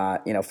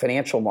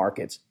 Financial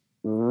markets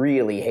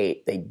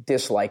really they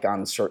dislike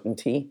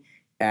uncertainty.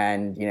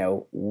 And,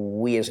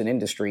 we as an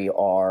industry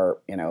are,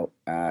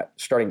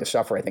 starting to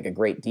suffer, I think, a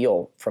great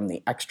deal from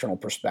the external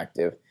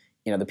perspective.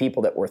 The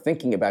people that were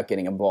thinking about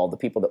getting involved, the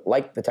people that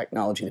like the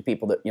technology, the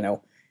people that,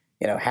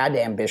 had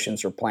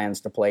ambitions or plans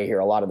to play here,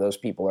 a lot of those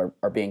people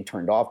are being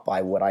turned off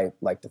by what I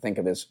like to think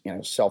of as,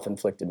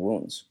 self-inflicted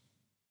wounds.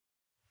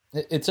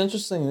 It's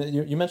interesting that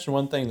you mentioned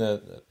one thing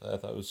that I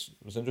thought was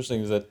interesting,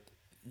 is that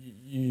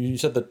you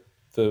said that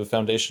the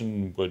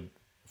foundation would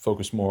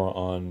focus more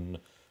on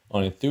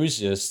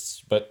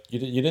enthusiasts, but you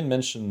didn't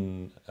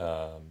mention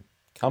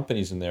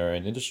companies in there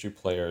and industry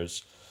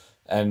players,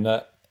 and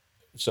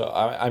so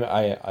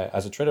I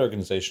as a trade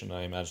organization,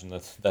 I imagine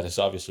that is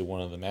obviously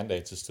one of the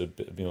mandates, is to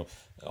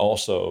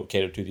also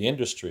cater to the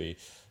industry.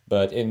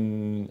 But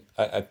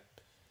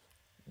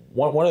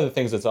one of the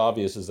things that's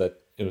obvious is that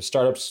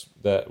startups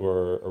that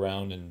were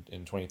around in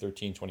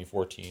 2013,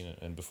 2014,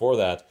 and before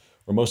that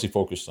were mostly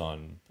focused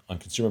on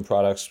consumer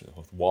products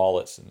with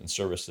wallets and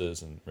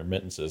services and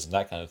remittances and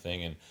that kind of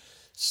thing. And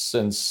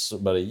since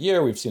about a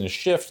year, we've seen a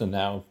shift, and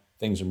now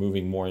things are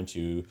moving more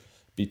into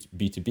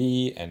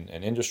B2B and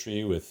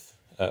industry with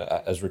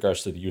as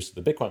regards to the use of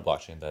the Bitcoin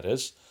blockchain, that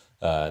is,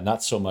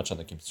 not so much on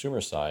the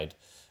consumer side.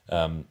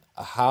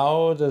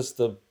 How does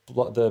the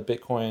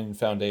Bitcoin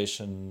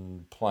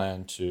Foundation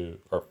plan to,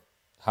 or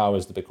how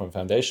is the Bitcoin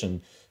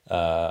Foundation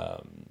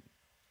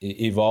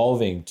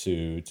evolving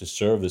to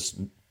serve this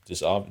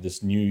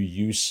new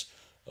use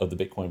of the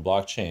Bitcoin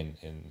blockchain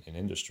in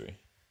industry?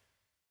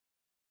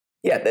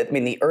 Yeah,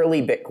 the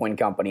early Bitcoin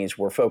companies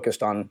were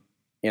focused on,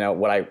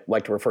 what I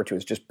like to refer to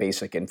as just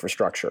basic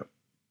infrastructure.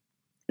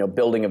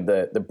 Building of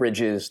the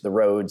bridges, the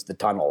roads, the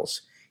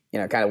tunnels,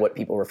 kind of what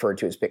people refer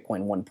to as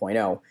Bitcoin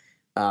 1.0.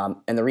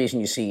 And the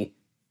reason you see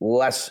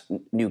less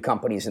new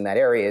companies in that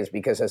area is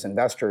because as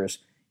investors,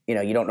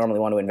 you don't normally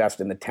want to invest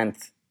in the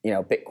 10th,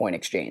 Bitcoin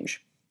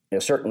exchange.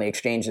 Certainly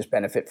exchanges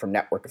benefit from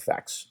network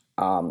effects.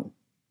 And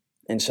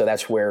so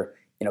that's where,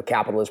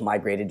 capital has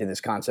migrated to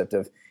this concept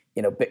of,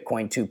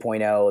 Bitcoin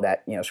 2.0,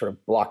 that, sort of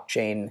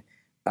blockchain,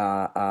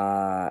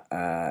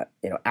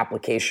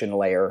 application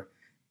layer.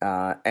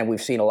 And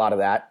we've seen a lot of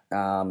that,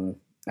 and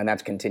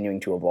that's continuing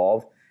to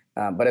evolve.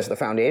 But as the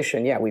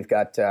foundation, we've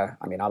got,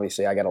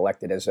 obviously I got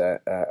elected as a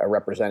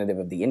representative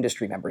of the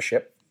industry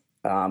membership,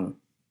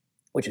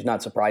 which is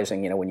not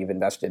surprising, when you've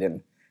invested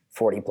in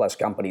 40 plus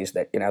companies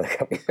that,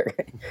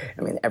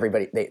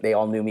 everybody, they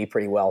all knew me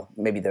pretty well.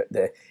 Maybe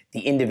the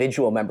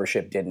individual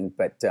membership didn't,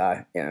 but,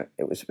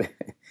 it was,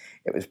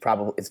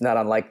 it's not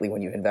unlikely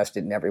when you've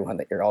invested in everyone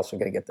that you're also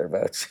going to get their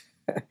votes.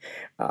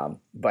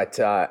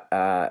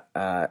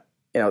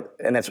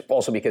 And that's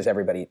also because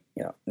everybody,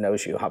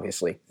 knows you,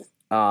 obviously.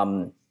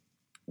 The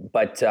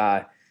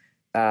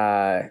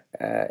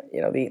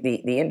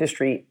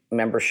industry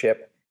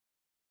membership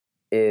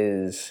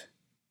is,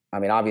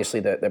 obviously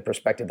the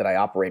perspective that I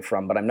operate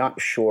from, but I'm not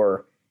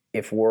sure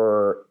if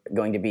we're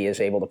going to be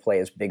able to play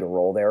as big a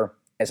role there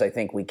as I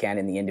think we can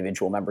in the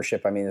individual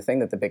membership. The thing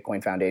that the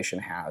Bitcoin Foundation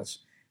has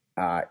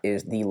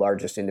is the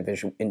largest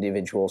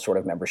individual sort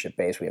of membership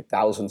base. We have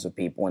thousands of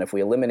people, and if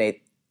we eliminated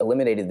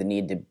the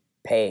need to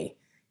pay,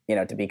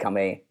 to become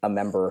a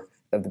member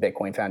of the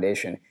Bitcoin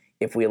Foundation,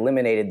 if we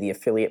eliminated the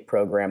affiliate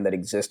program that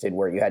existed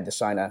where you had to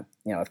sign a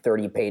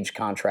 30-page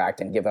contract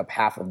and give up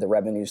half of the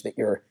revenues that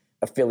your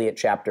affiliate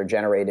chapter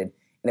generated,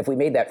 and if we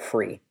made that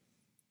free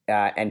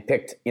and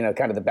picked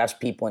kind of the best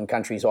people in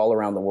countries all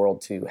around the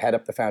world to head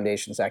up the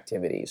foundation's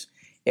activities,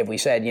 if we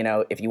said,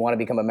 if you want to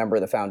become a member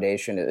of the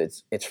foundation,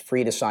 it's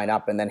free to sign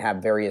up and then have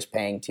various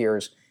paying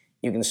tiers,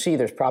 you can see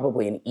there's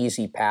probably an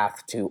easy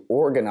path to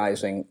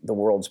organizing the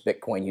world's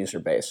Bitcoin user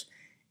base.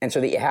 And so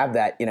that you have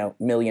that,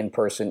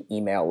 million-person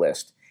email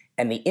list.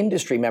 And the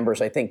industry members,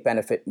 I think,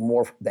 benefit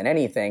more than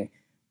anything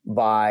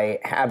by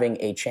having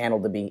a channel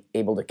to be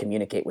able to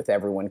communicate with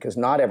everyone, because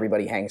not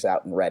everybody hangs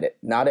out in Reddit.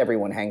 Not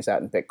everyone hangs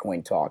out in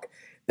Bitcoin Talk.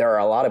 There are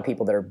a lot of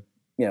people that are,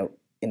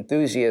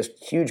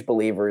 enthusiasts, huge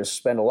believers,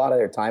 spend a lot of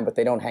their time, but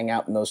they don't hang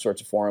out in those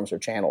sorts of forums or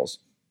channels.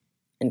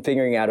 And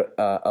figuring out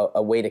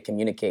a way to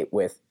communicate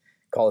with,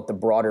 call it the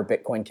broader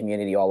Bitcoin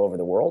community all over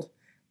the world,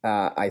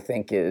 I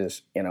think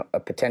is, a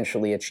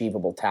potentially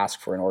achievable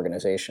task for an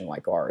organization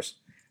like ours.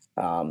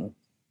 And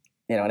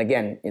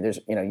again, there's,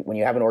 when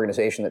you have an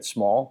organization that's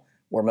small,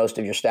 where most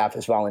of your staff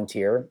is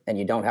volunteer and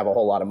you don't have a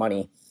whole lot of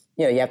money,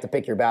 you have to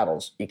pick your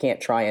battles. You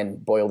can't try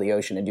and boil the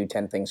ocean and do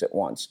 10 things at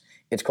once.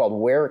 It's called,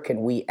 where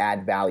can we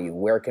add value?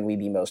 Where can we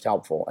be most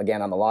helpful?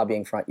 Again, on the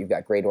lobbying front, you've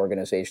got great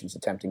organizations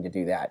attempting to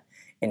do that.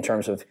 In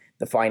terms of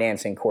the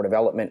financing, core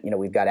development,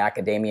 we've got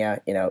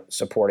academia,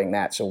 supporting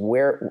that. So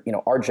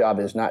our job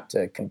is not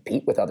to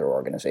compete with other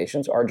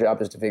organizations. Our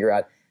job is to figure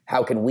out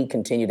how can we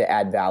continue to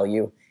add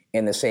value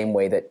in the same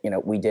way that,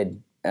 we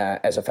did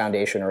as a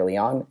foundation early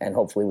on, and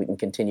hopefully we can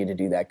continue to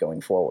do that going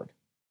forward.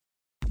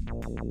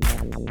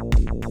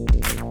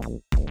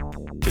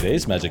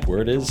 Today's magic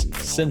word is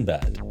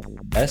Sinbad,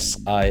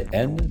 SINBAD.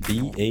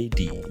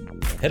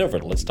 Head over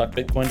to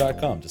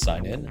letstalkbitcoin.com to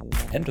sign in,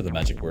 enter the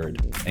magic word,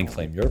 and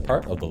claim your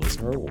part of the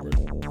listener reward.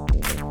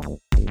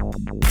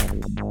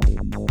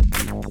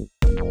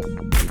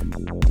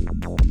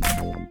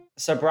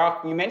 So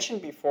Brock, you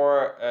mentioned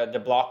before the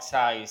block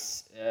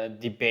size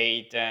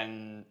debate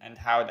and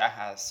how that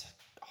has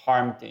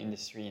harmed the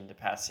industry in the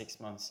past 6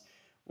 months.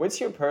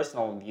 What's your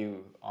personal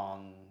view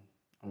on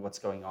what's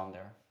going on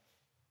there?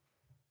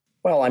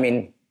 Well, I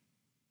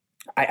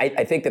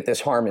think that this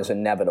harm is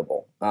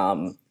inevitable.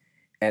 And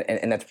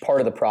that's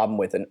part of the problem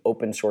with an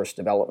open source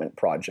development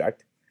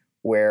project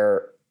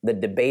where the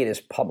debate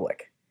is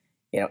public.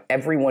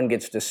 Everyone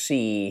gets to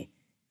see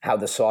how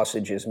the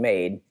sausage is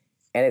made,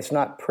 and it's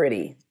not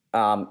pretty.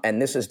 And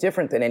this is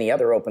different than any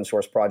other open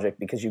source project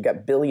because you've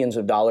got billions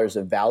of dollars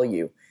of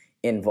value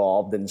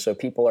involved. And so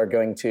people are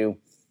going to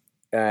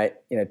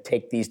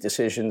take these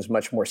decisions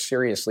much more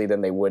seriously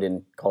than they would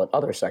in, call it,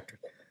 other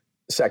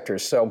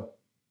sectors. So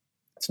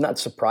it's not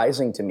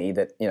surprising to me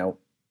that,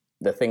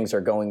 the things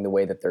are going the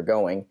way that they're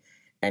going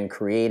and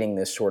creating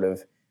this sort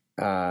of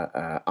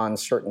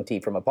uncertainty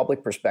from a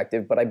public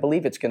perspective. But I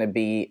believe it's going to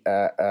be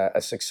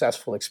a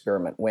successful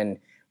experiment. When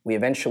we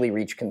eventually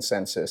reach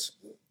consensus,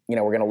 we're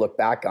going to look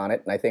back on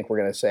it, and I think we're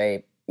going to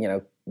say,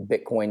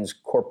 Bitcoin's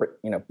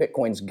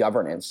Bitcoin's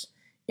governance,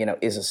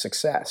 is a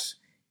success.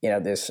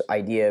 This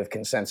idea of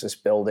consensus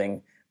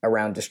building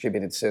around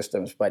distributed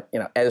systems. But,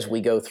 as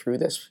we go through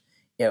this,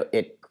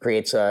 it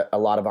creates a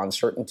lot of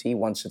uncertainty.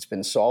 Once it's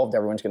been solved,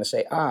 everyone's going to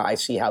say, I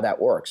see how that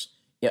works,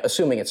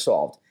 assuming it's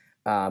solved.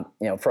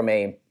 From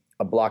a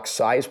block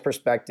size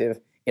perspective,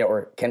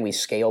 or can we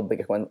scale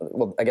Bitcoin?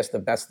 Well, I guess the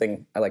best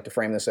thing I like to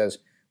frame this as,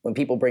 when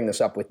people bring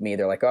this up with me,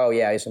 they're like, oh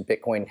yeah, isn't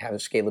Bitcoin have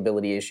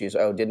scalability issues?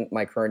 Oh, didn't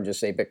Mike Hearn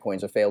just say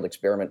Bitcoin's a failed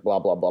experiment, blah,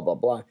 blah, blah, blah,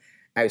 blah.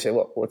 I would say,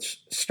 look,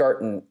 let's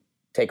start and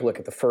take a look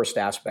at the first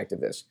aspect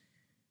of this.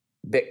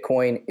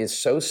 Bitcoin is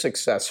so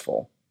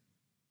successful,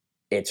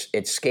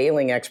 it's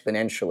scaling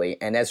exponentially,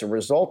 and as a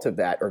result of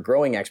that, or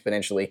growing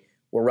exponentially,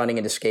 we're running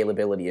into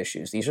scalability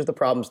issues. These are the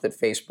problems that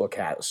Facebook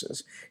has.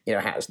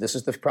 This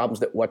is the problems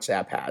that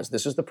WhatsApp has.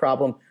 This is the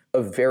problem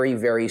of very,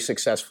 very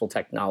successful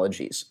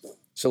technologies.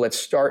 So let's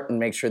start and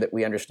make sure that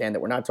we understand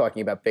that we're not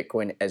talking about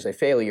Bitcoin as a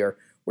failure.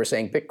 We're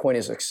saying Bitcoin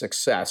is a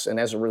success, and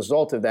as a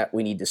result of that,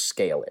 we need to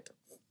scale it.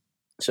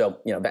 So,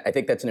 I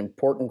think that's an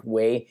important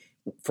way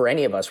for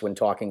any of us when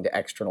talking to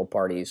external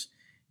parties,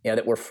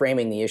 that we're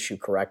framing the issue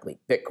correctly.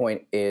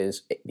 Bitcoin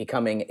is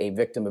becoming a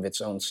victim of its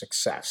own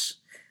success.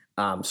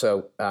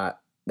 So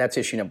that's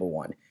issue number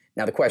one.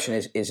 Now, the question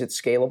is it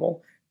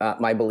scalable?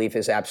 My belief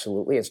is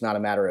absolutely. It's not a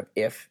matter of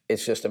if,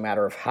 it's just a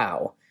matter of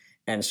how.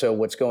 And so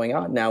what's going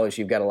on now is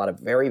you've got a lot of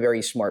very,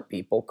 very smart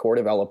people, core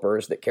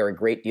developers that care a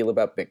great deal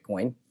about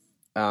Bitcoin,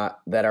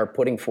 that are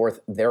putting forth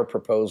their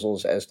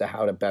proposals as to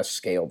how to best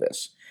scale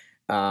this.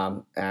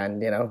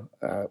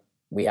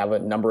 We have a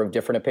number of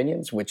different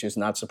opinions, which is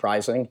not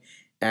surprising.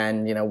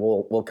 And,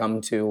 we'll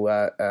come to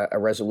a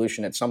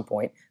resolution at some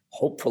point,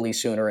 hopefully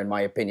sooner, in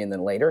my opinion,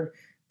 than later.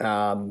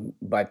 I don't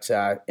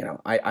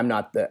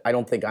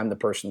think I'm the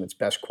person that's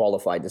best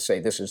qualified to say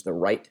this is the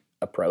right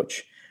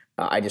approach.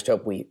 I just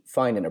hope we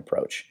find an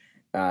approach.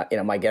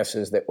 My guess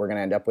is that we're going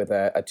to end up with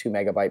a 2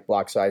 megabyte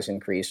block size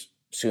increase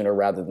sooner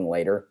rather than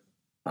later,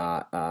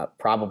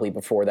 probably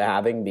before the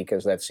halving,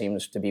 because that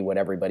seems to be what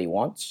everybody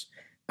wants,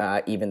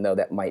 even though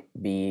that might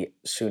be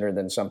sooner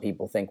than some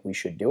people think we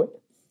should do it.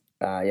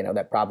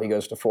 That probably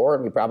goes to 4,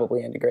 and we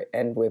probably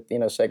end with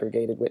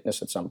segregated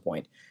witness at some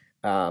point.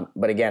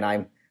 But again,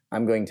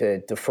 I'm going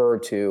to defer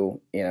to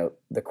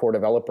the core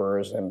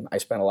developers, and I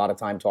spent a lot of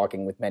time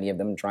talking with many of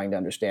them, trying to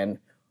understand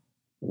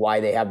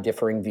why they have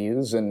differing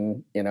views,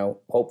 and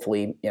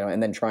hopefully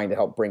and then trying to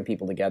help bring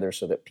people together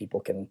so that people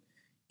can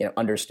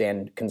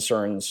understand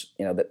concerns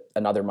that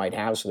another might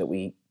have, so that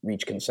we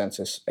reach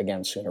consensus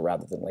again sooner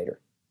rather than later.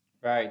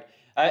 Right.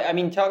 I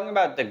mean, talking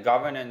about the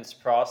governance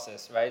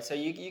process, right? So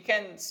you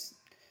can,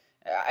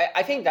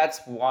 I think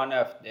that's one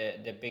of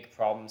the big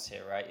problems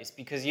here, right? It's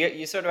because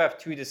you sort of have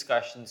two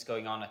discussions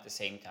going on at the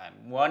same time.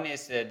 One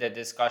is the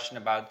discussion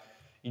about,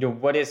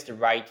 what is the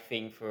right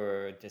thing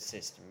for the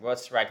system?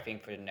 What's the right thing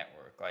for the network?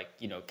 Like,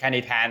 can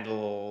it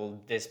handle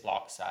this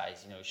block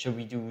size? Should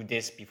we do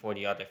this before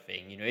the other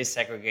thing? Is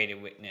segregated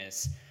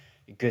witness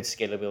a good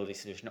scalability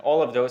solution?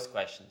 All of those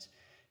questions.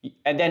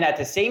 And then at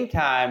the same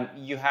time,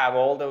 you have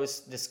all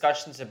those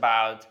discussions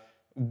about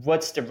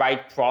what's the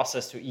right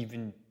process to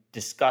even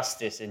discuss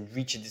this and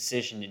reach a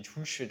decision, and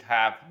who should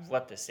have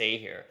what to say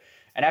here.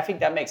 And I think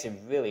that makes it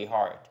really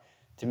hard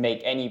to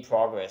make any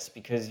progress,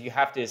 because you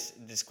have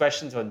these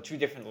questions on two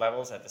different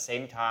levels at the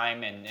same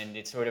time. And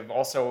it's sort of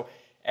also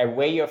a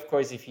way, of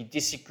course, if you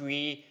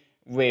disagree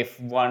with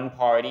one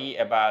party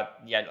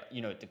about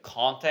the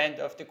content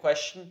of the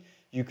question,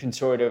 you can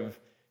sort of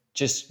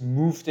just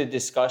move the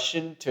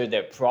discussion to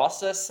the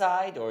process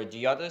side or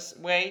the other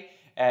way.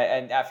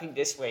 And I think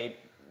this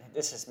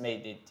has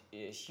made it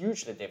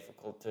hugely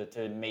difficult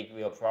to make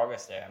real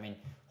progress there. I mean,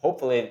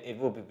 hopefully it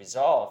will be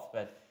resolved,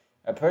 but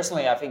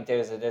personally, I think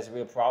there's a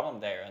real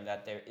problem there, and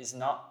that there is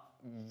not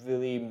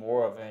really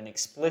more of an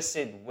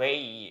explicit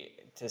way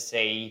to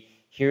say,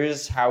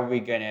 here's how we're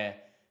going to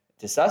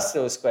discuss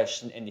those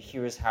questions, and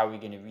here's how we're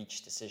going to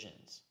reach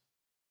decisions.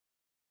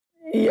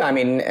 Yeah, I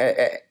mean,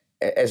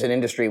 as an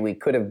industry, we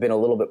could have been a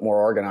little bit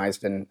more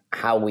organized in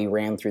how we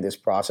ran through this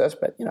process,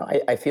 but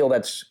I feel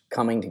that's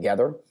coming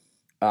together.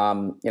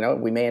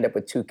 We may end up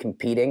with two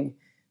competing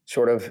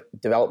sort of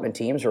development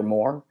teams or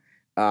more.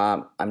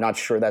 I'm not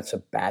sure that's a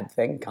bad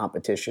thing.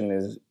 Competition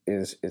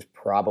is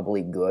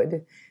probably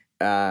good,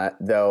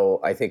 though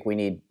I think we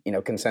need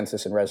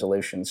consensus and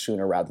resolution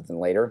sooner rather than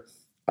later.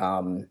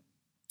 I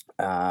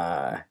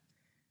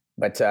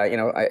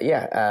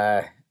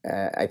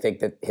think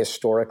that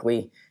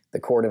historically the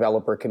core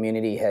developer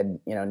community had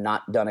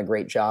not done a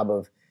great job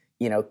of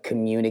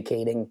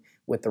communicating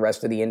with the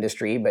rest of the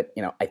industry, but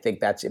I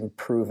think that's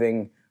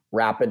improving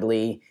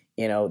rapidly.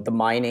 The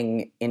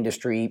mining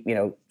industry,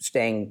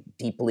 staying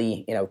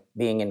deeply,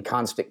 being in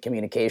constant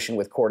communication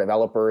with core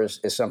developers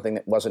is something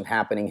that wasn't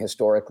happening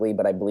historically,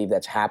 but I believe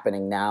that's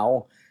happening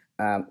now.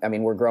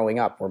 We're growing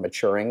up, we're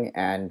maturing,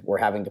 and we're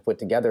having to put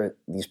together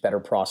these better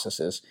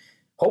processes,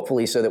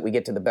 hopefully so that we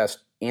get to the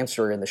best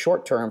answer in the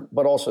short term,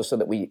 but also so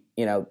that we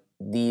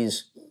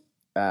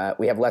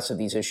have less of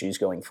these issues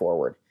going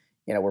forward.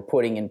 We're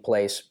putting in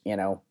place,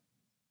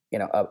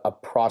 a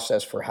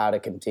process for how to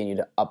continue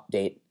to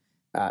update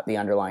the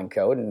underlying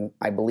code, and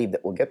I believe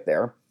that we'll get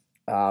there.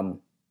 And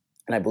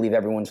I believe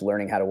everyone's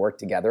learning how to work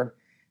together,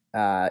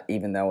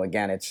 even though,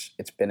 again,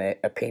 it's been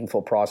a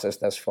painful process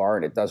thus far,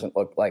 and it doesn't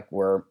look like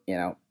we're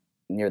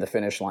near the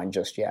finish line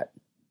just yet.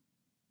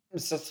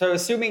 So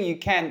assuming you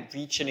can't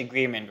reach an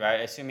agreement, right?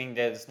 Assuming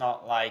that it's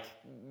not like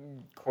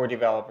core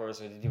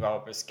developers or the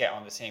developers get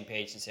on the same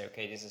page and say,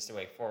 okay, this is the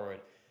way forward.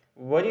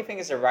 What do you think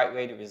is the right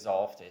way to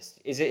resolve this?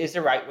 Is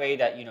the right way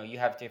that you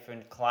have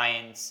different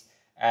clients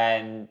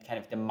and kind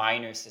of the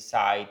miners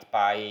decide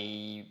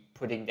by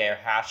putting their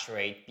hash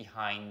rate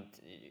behind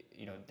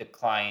the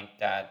client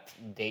that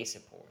they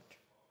support?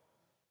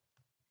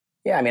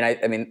 Yeah,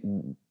 I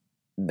mean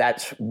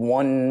that's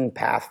one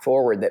path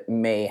forward that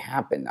may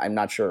happen. I'm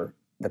not sure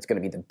that's going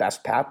to be the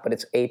best path, but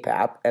it's a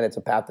path, and it's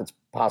a path that's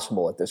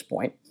possible at this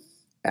point.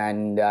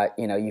 And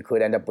you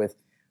could end up with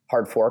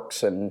hard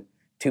forks and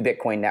 2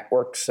 Bitcoin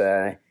networks,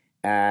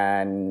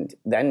 and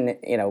then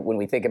when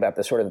we think about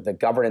the sort of the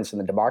governance and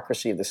the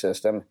democracy of the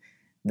system,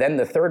 then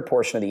the third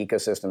portion of the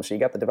ecosystem. So you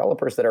got the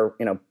developers that are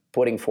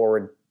putting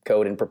forward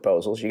code and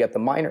proposals. You got the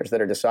miners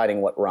that are deciding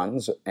what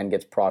runs and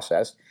gets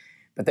processed,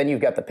 but then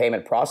you've got the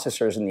payment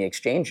processors and the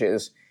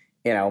exchanges.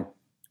 The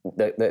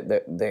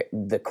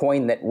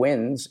coin that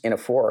wins in a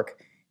fork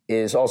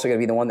is also going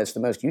to be the one that's the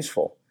most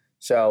useful.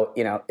 So,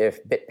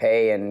 if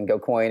BitPay and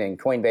GoCoin and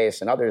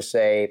Coinbase and others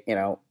say,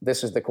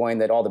 this is the coin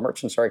that all the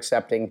merchants are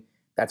accepting,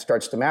 that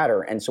starts to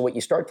matter. And so what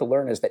you start to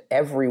learn is that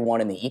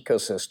everyone in the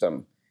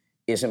ecosystem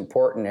is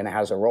important and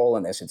has a role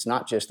in this. It's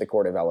not just the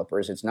core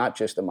developers. It's not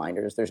just the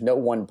miners. There's no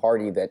one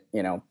party that,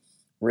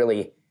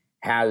 really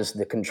has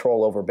the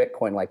control over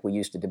Bitcoin like we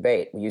used to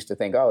debate. We used to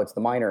think, oh, it's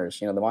the miners.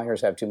 The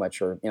miners have too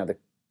much, or,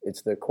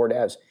 it's the core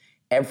devs.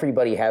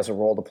 Everybody has a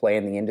role to play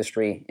in the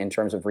industry in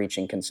terms of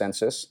reaching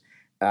consensus.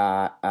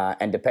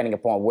 And depending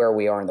upon where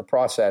we are in the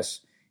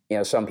process,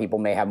 some people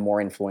may have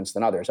more influence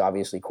than others.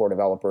 Obviously, core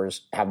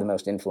developers have the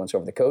most influence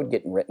over the code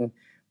getting written,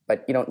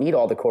 but you don't need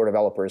all the core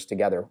developers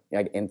together.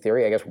 In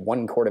theory, I guess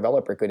one core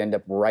developer could end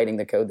up writing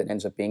the code that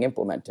ends up being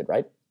implemented,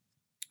 right?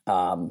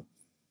 And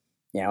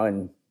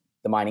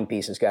the mining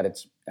piece has got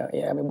its.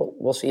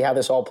 We'll see how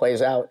this all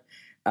plays out.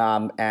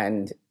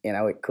 And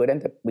we could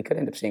end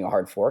up seeing a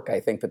hard fork. I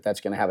think that's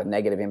going to have a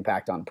negative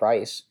impact on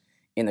price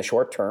in the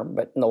short term,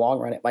 but in the long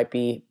run, it might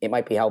be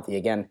healthy.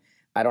 Again,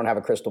 I don't have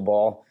a crystal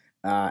ball.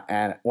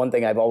 And one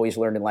thing I've always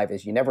learned in life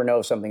is you never know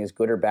if something is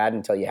good or bad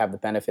until you have the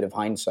benefit of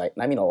hindsight.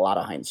 And I mean a lot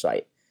of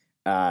hindsight.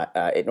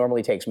 It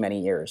normally takes many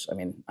years.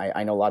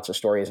 I know lots of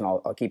stories, and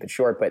I'll keep it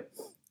short, but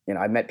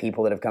I've met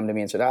people that have come to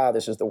me and said,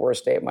 this is the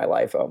worst day of my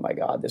life. Oh my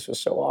God, this was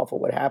so awful.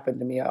 What happened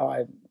to me? Oh,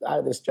 I'm out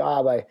of this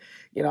job. I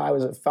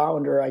was a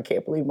founder. I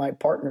can't believe my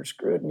partner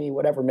screwed me,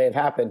 whatever may have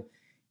happened.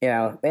 They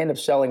end up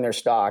selling their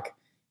stock,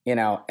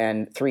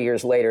 and 3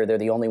 years later, they're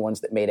the only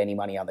ones that made any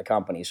money on the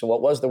company. So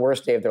what was the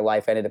worst day of their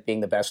life ended up being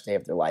the best day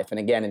of their life. And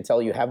again,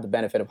 until you have the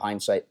benefit of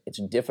hindsight, it's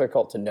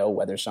difficult to know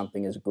whether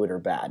something is good or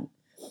bad.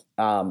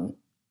 But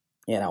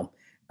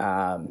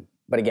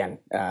again,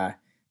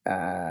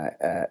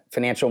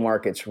 financial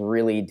markets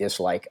really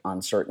dislike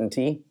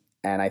uncertainty.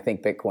 And I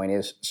think Bitcoin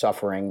is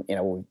suffering,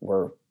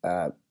 we're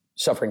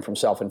suffering from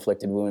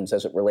self-inflicted wounds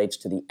as it relates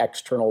to the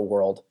external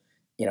world,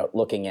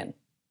 looking in.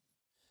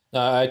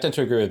 I tend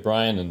to agree with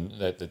Brian, and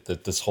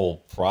that this whole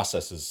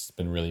process has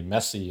been really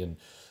messy, and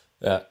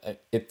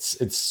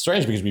it's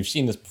strange because we've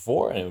seen this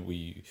before, and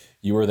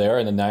you were there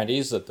in the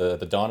 90s at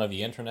the dawn of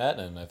the internet,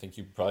 and I think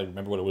you probably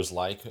remember what it was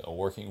like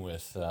working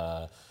with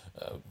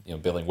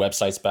building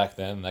websites back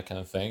then, that kind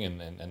of thing,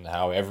 and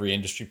how every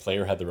industry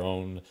player had their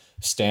own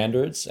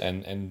standards,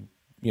 and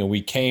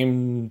we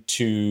came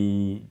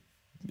to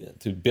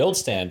build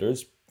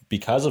standards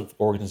because of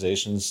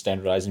organizations,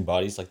 standardizing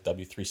bodies like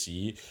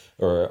W3C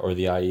or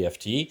the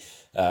IEFT.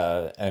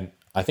 And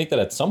I think that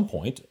at some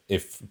point,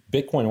 if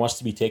Bitcoin wants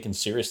to be taken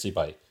seriously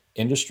by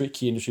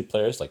key industry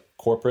players like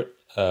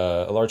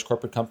large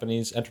corporate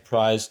companies,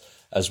 enterprise,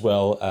 as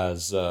well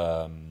as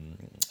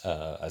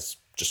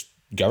just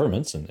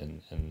governments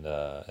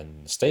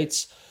and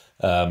states,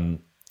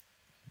 Bitcoin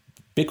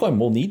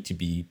will need to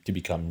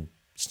become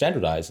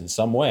standardized in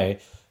some way,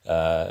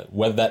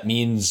 whether that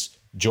means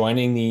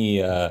joining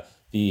the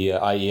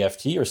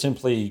IEFT or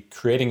simply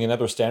creating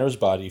another standards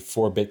body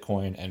for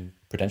Bitcoin and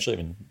potentially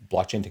even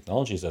blockchain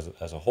technologies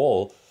as a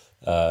whole,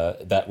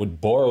 that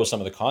would borrow some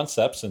of the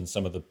concepts and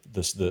some of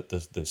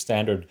the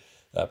standard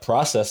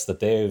process that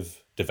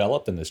they've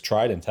developed and is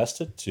tried and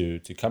tested to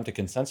come to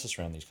consensus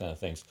around these kind of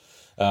things.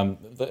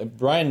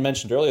 Brian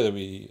mentioned earlier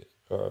that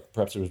or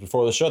perhaps it was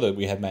before the show, that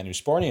we had Manu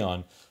Sporny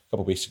on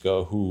couple of weeks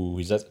ago, who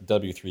he's at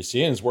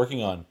W3C and is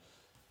working on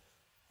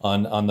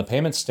the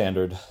payment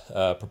standard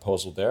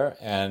proposal there,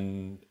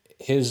 and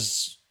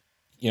his,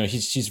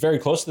 he's very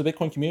close to the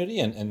Bitcoin community,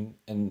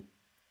 and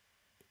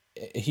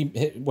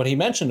what he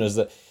mentioned is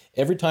that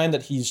every time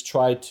that he's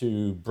tried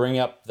to bring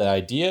up the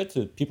idea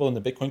to people in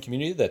the Bitcoin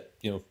community that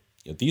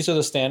these are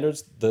the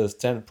standards, the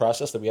standard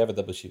process that we have at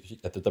the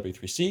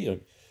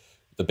W3C,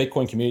 the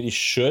Bitcoin community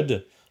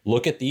should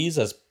look at these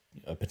as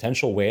a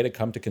potential way to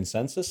come to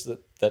consensus,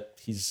 that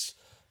he's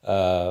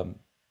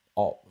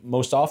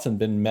most often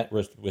been met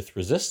with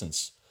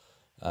resistance,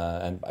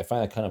 and I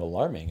find that kind of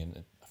alarming,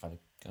 and I find it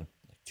kind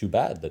of too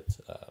bad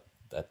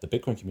that the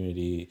Bitcoin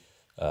community,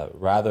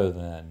 rather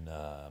than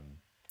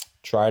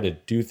try to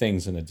do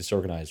things in a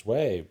disorganized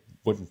way,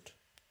 wouldn't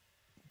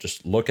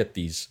just look at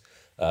these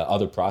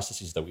other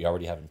processes that we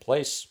already have in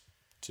place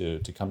to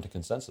come to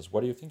consensus.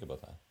 What do you think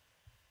about that?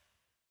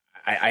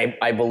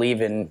 I believe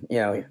in,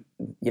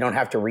 you don't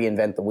have to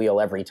reinvent the wheel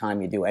every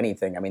time you do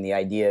anything. I mean, the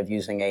idea of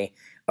using a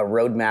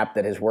roadmap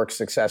that has worked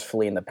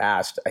successfully in the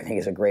past, I think,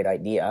 is a great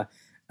idea.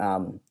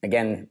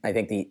 Again, I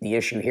think the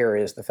issue here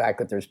is the fact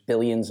that there's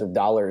billions of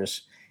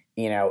dollars,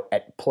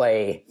 at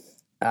play,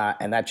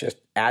 and that just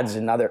adds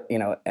another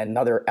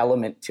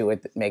element to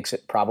it that makes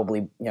it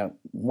probably,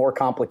 more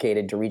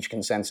complicated to reach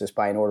consensus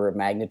by an order of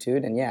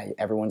magnitude. And yeah,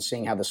 everyone's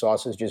seeing how the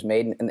sausage is just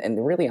made. And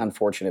the really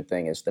unfortunate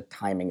thing is the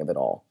timing of it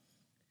all.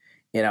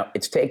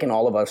 It's taken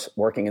all of us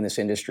working in this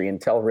industry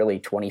until really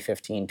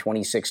 2015,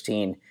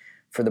 2016,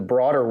 for the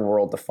broader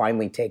world to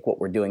finally take what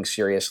we're doing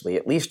seriously,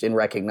 at least in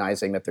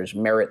recognizing that there's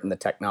merit in the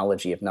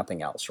technology, if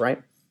nothing else,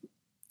 right?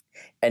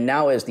 And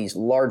now as these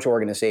large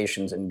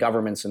organizations and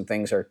governments and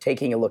things are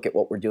taking a look at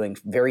what we're doing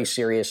very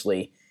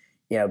seriously,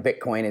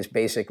 Bitcoin is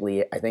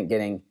basically, I think,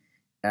 getting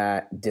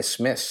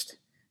dismissed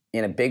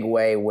in a big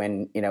way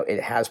when,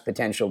 it has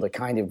potential to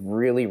kind of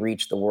really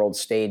reach the world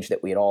stage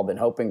that we had all been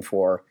hoping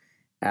for.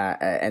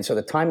 And so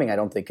the timing, I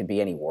don't think, could be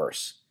any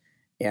worse.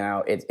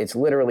 It's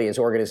literally, as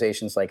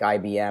organizations like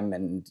IBM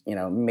and,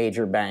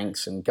 major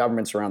banks and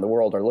governments around the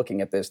world are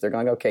looking at this, they're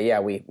going, okay, yeah,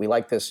 we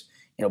like this,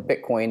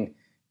 Bitcoin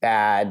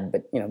bad,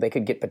 but, they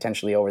could get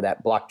potentially over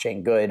that,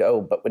 blockchain good. Oh,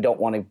 but we don't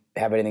want to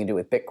have anything to do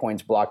with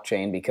Bitcoin's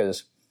blockchain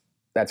because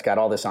that's got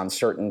all this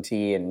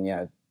uncertainty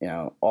and,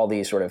 all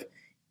these sort of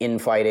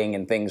infighting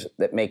and things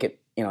that make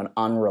it, an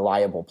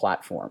unreliable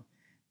platform.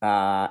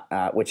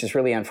 Which is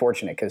really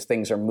unfortunate because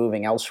things are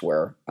moving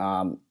elsewhere,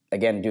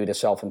 again, due to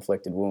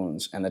self-inflicted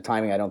wounds. And the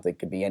timing, I don't think,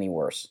 could be any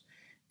worse.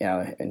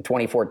 In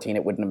 2014,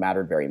 it wouldn't have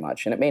mattered very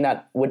much. And it may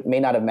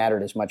not have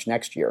mattered as much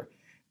next year.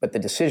 But the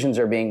decisions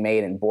are being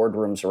made in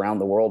boardrooms around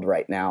the world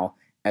right now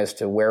as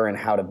to where and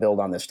how to build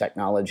on this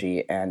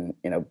technology. And,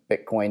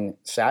 Bitcoin,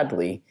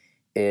 sadly,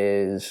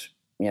 is,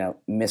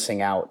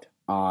 missing out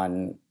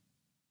on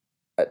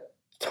a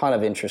ton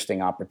of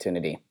interesting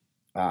opportunity.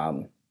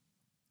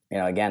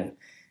 Again,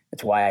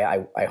 it's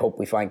why I hope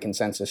we find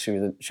consensus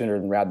sooner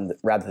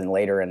rather than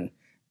later. And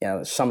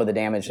some of the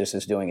damage this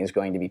is doing is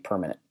going to be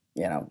permanent.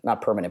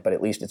 Not permanent, but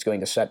at least it's going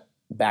to set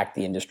back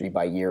the industry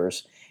by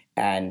years.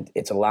 And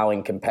it's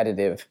allowing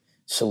competitive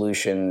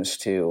solutions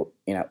to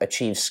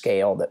achieve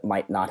scale that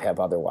might not have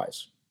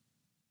otherwise.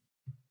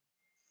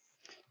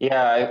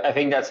 Yeah, I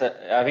think that's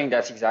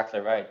exactly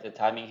right. The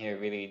timing here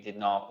really did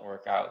not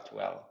work out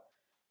well.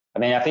 I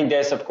mean, I think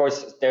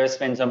there's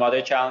been some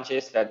other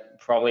challenges that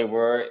probably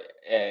were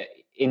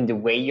in the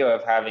way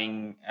of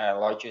having a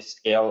larger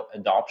scale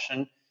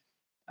adoption.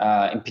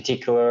 In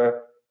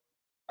particular,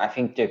 I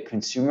think the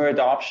consumer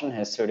adoption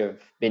has sort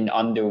of been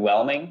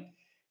underwhelming.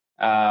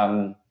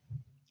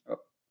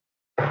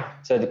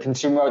 So the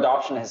consumer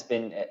adoption has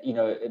been,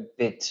 a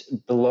bit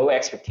below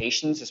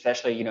expectations,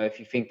 especially, if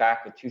you think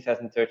back with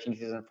 2013,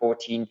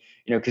 2014,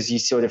 because you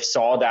sort of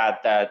saw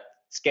that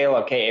scale,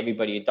 okay,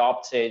 everybody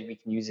adopts it, we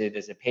can use it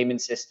as a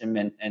payment system,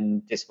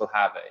 and this will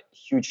have a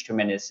huge,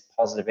 tremendous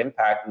positive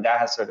impact. And that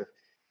has sort of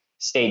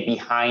stayed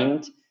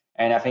behind.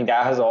 And I think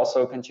that has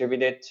also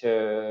contributed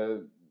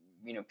to,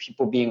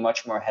 people being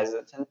much more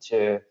hesitant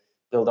to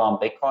build on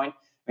Bitcoin. I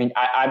mean,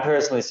 I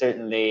personally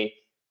certainly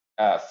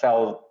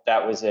felt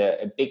that was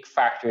a big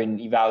factor in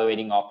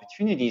evaluating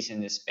opportunities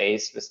in this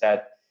space, was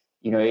that,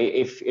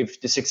 if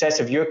the success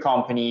of your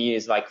company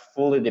is like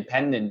fully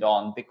dependent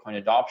on Bitcoin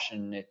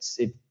adoption,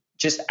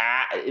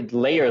 it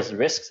layers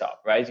risks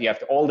up, right? You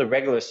have all the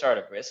regular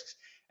startup risks,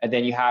 and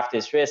then you have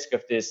this risk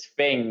of this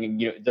thing,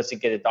 does it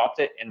get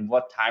adopted, and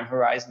what time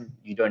horizon,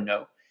 you don't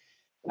know.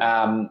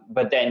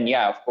 But then,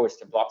 yeah, of course,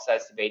 the block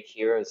size debate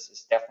here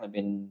has definitely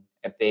been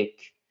a big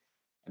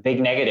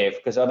negative,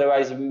 because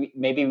otherwise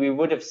maybe we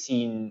would have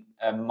seen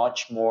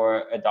much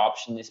more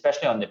adoption,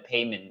 especially on the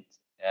payment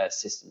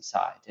system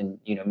side. And,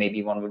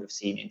 maybe one would have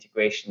seen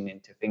integration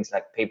into things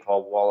like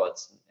PayPal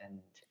wallets and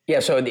yeah,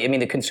 so I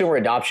mean, the consumer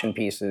adoption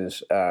piece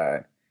is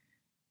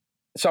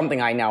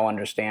something I now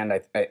understand.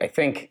 I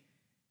think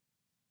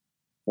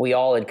we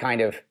all had kind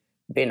of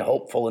been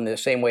hopeful in the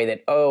same way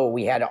that,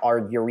 we had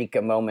our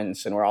eureka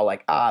moments and we're all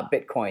like,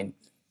 Bitcoin.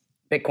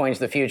 Bitcoin's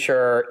the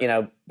future,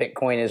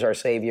 Bitcoin is our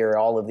savior,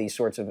 all of these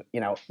sorts of,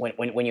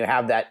 when you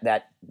have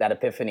that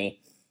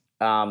epiphany.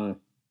 When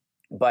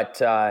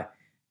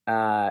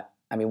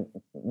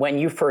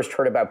you first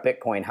heard about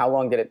Bitcoin, how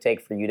long did it take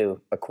for you to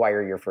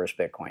acquire your first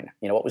Bitcoin?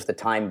 What was the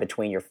time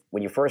between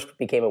when you first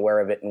became aware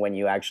of it and when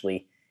you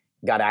actually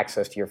got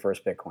access to your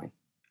first Bitcoin?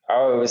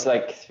 Oh, it was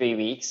like 3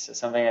 weeks or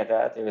something like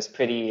that. It was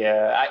pretty.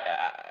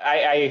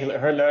 I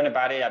learned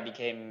about it. I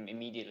became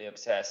immediately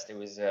obsessed. It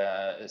was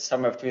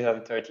summer of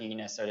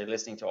 2013. I started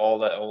listening to all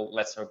the old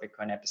Let's Talk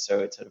Bitcoin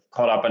episodes. Sort of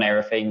caught up on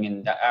everything,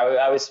 and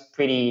I was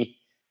pretty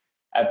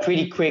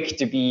quick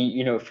to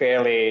be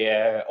fairly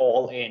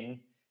all in.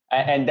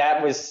 And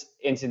that was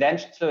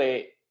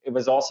incidentally. It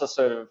was also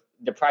sort of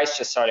the price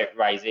just started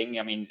rising.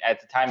 I mean,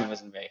 at the time it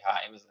wasn't very high.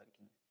 It was like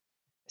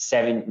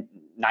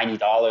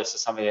 $90 or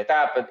something like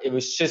that, but it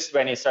was just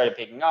when it started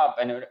picking up.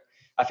 And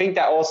I think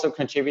that also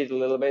contributed a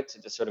little bit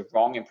to the sort of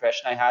wrong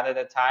impression I had at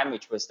the time,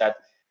 which was that,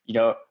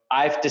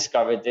 I've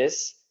discovered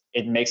this,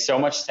 it makes so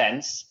much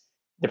sense,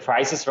 the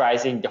price is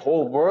rising, the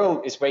whole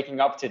world is waking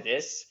up to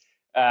this,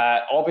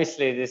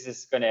 obviously this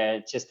is going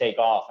to just take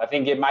off. I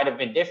think it might have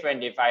been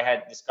different if I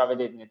had discovered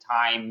it in a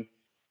time,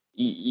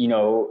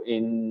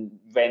 in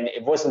when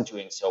it wasn't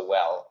doing so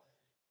well.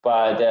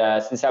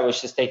 But since I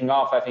was just taking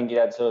off, I think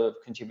that sort of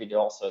contributed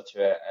also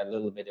to a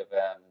little bit of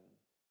a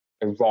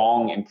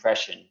wrong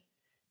impression.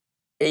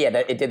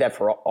 Yeah, it did that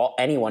for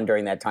anyone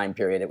during that time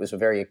period. It was a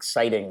very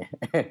exciting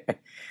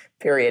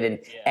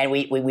period. And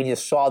we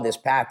just saw this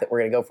path that we're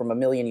going to go from 1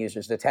 million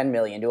users to 10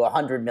 million to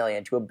 100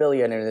 million to 1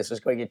 billion, and this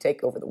is going to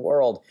take over the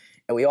world.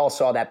 And we all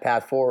saw that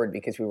path forward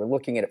because we were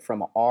looking at it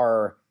from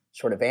our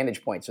sort of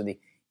vantage point. So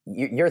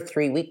your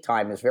 3-week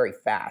time is very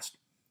fast.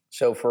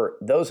 So for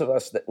those of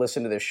us that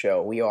listen to this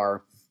show, we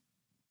are,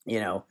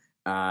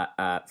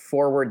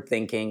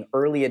 forward-thinking,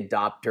 early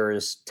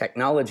adopters,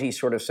 technology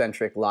sort of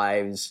centric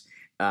lives,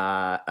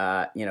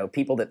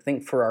 people that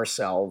think for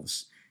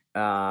ourselves.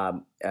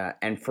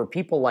 And for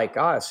people like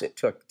us,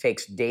 it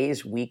takes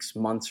days, weeks,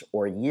 months,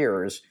 or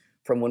years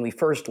from when we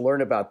first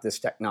learn about this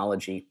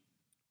technology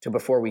to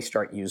before we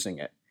start using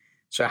it.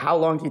 So how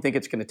long do you think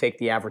it's going to take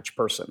the average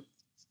person?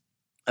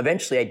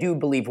 Eventually, I do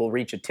believe we'll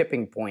reach a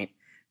tipping point.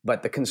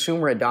 But the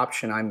consumer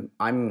adoption,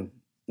 I'm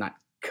not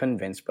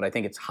convinced, but I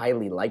think it's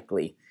highly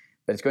likely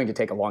that it's going to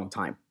take a long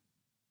time.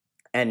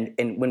 And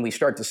when we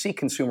start to see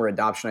consumer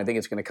adoption, I think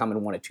it's going to come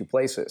in one of two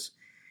places.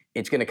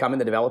 It's going to come in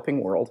the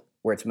developing world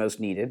where it's most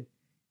needed,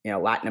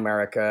 Latin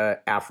America,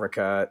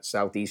 Africa,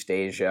 Southeast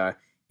Asia,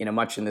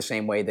 much in the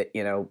same way that,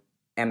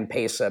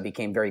 M-Pesa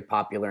became very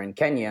popular in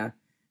Kenya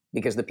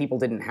because the people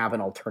didn't have an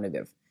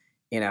alternative.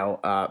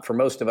 For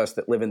most of us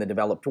that live in the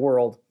developed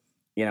world,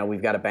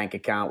 we've got a bank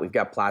account, we've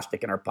got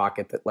plastic in our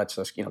pocket that lets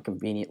us,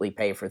 conveniently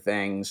pay for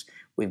things.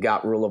 We've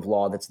got rule of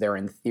law that's there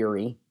in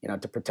theory,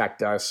 to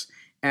protect us.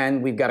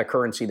 And we've got a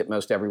currency that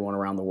most everyone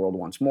around the world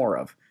wants more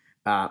of.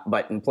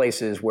 But in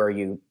places where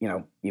you've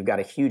got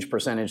a huge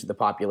percentage of the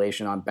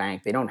population on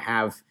bank, they don't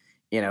have,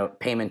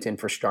 payment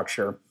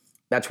infrastructure.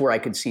 That's where I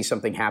could see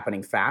something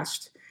happening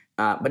fast.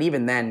 But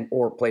even then,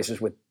 or places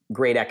with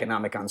great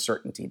economic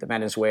uncertainty, the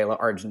Venezuela,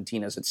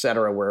 Argentinas, et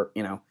cetera, where,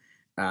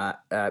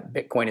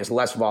 Bitcoin is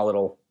less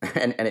volatile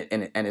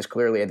and is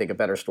clearly, I think, a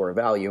better store of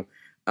value.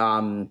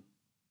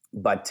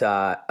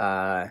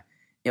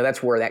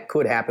 That's where that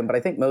could happen. But I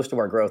think most of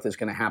our growth is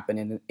going to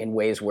happen in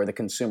ways where the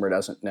consumer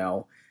doesn't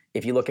know.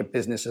 If you look at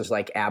businesses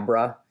like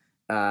Abra,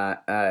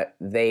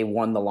 they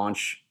won the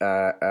launch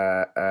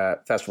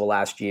festival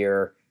last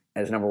year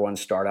as #1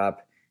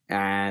 startup,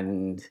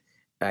 and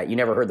you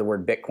never heard the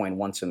word Bitcoin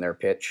once in their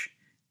pitch.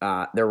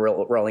 They're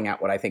rolling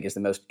out what I think is the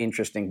most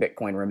interesting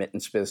Bitcoin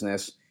remittance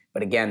business.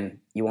 But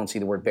again, you won't see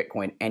the word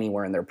Bitcoin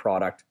anywhere in their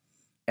product.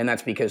 And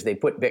that's because they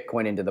put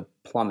Bitcoin into the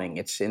plumbing.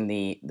 It's in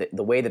the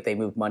way that they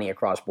move money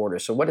across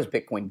borders. So what is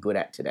Bitcoin good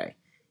at today?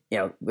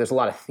 There's a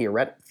lot of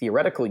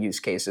theoretical use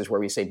cases where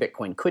we say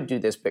Bitcoin could do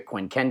this,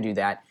 Bitcoin can do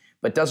that.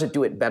 But does it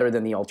do it better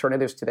than the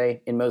alternatives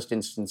today? In most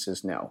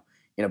instances, no.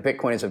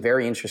 Bitcoin is a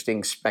very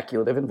interesting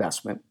speculative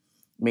investment,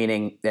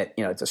 meaning that,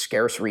 it's a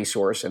scarce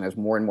resource. And as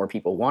more and more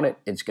people want it,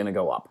 it's going to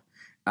go up.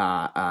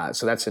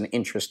 So that's an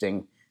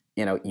interesting,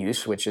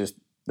 use, which is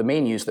the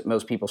main use that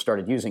most people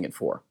started using it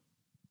for.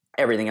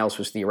 Everything else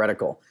was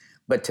theoretical.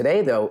 But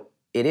today, though,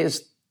 it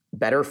is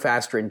better,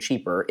 faster, and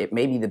cheaper. It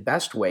may be the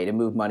best way to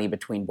move money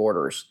between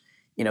borders,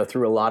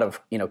 through a lot of,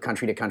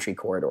 country-to-country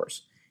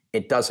corridors.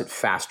 It does it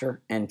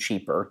faster and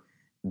cheaper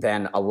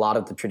than a lot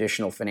of the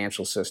traditional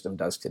financial system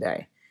does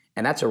today.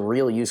 And that's a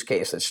real use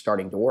case that's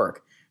starting to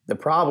work. The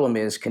problem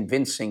is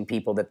convincing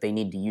people that they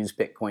need to use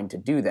Bitcoin to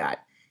do that.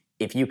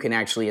 If you can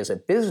actually, as a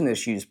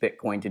business, use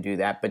Bitcoin to do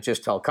that, but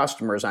just tell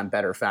customers I'm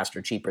better,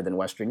 faster, cheaper than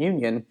Western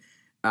Union,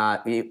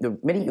 the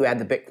minute you add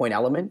the Bitcoin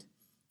element,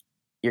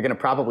 you're going to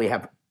probably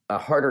have a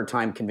harder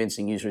time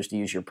convincing users to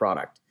use your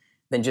product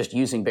than just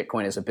using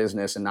Bitcoin as a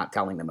business and not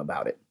telling them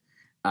about it.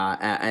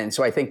 And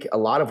so I think a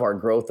lot of our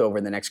growth over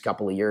the next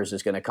couple of years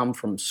is going to come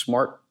from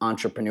smart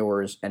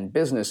entrepreneurs and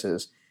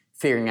businesses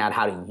figuring out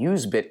how to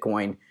use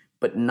Bitcoin,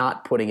 but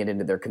not putting it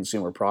into their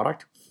consumer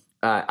product.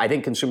 I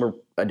think consumer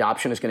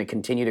adoption is going to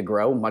continue to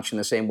grow much in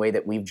the same way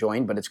that we've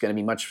joined, but it's going to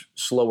be much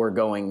slower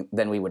going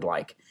than we would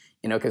like.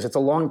 Because it's a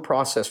long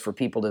process for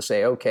people to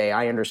say, okay,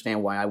 I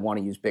understand why I want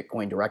to use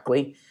Bitcoin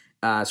directly.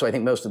 So I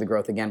think most of the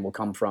growth, again, will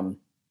come from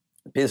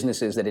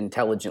businesses that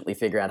intelligently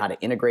figure out how to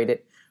integrate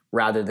it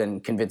rather than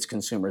convince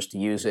consumers to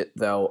use it,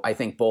 though I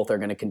think both are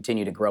going to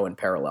continue to grow in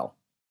parallel.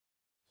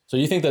 So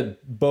you think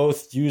that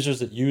both users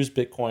that use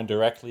Bitcoin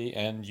directly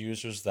and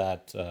users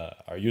that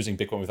are using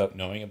Bitcoin without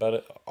knowing about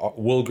it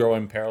will grow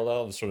in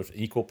parallel at sort of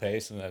equal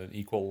pace and at an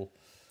equal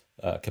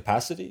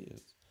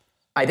capacity?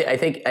 I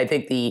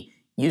think the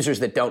users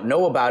that don't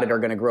know about it are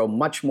going to grow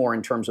much more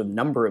in terms of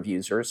number of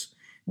users.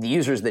 The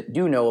users that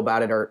do know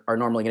about it are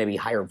normally going to be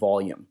higher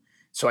volume.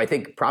 So I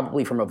think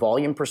probably from a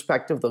volume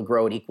perspective, they'll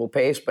grow at equal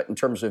pace. But in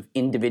terms of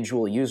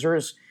individual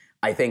users,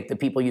 I think the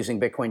people using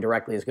Bitcoin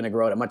directly is going to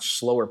grow at a much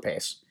slower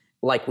pace,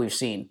 like we've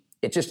seen.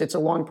 It's a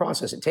long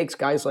process. It takes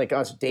guys like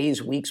us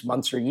days, weeks,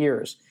 months, or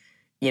years,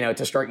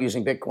 to start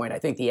using Bitcoin. I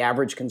think the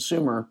average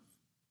consumer,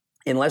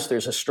 unless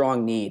there's a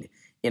strong need,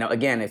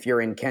 again, if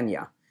you're in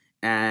Kenya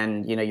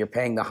and you're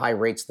paying the high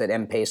rates that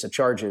M-Pesa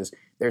charges,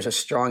 there's a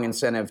strong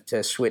incentive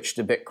to switch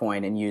to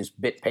Bitcoin and use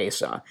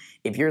BitPesa.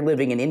 If you're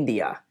living in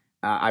India,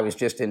 I was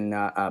just in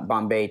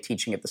Bombay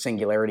teaching at the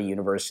Singularity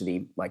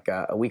University like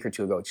a week or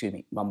two ago,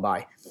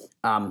 Mumbai.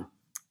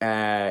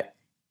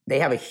 They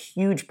have a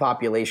huge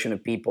population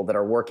of people that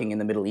are working in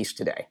the Middle East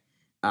today,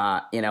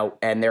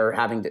 and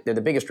they're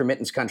the biggest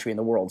remittance country in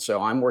the world.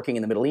 So I'm working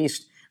in the Middle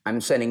East. I'm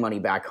sending money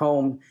back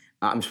home.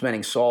 I'm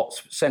sending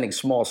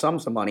small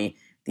sums of money.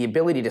 The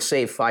ability to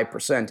save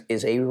 5%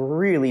 is a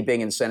really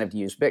big incentive to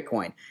use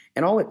Bitcoin.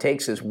 And all it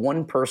takes is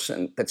one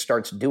person that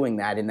starts doing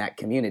that in that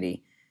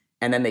community.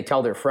 And then they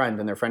tell their friend,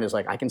 and their friend is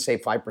like, I can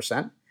save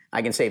 5%.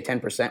 I can save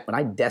 10% when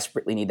I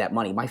desperately need that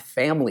money. My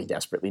family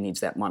desperately needs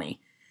that money.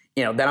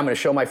 Then I'm going to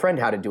show my friend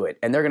how to do it.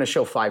 And they're going to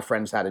show 5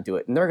 friends how to do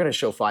it. And they're going to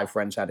show 5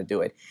 friends how to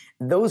do it.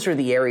 Those are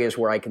the areas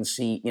where I can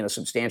see,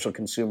 substantial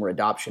consumer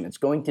adoption. It's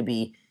going to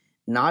be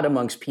not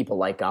amongst people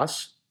like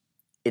us.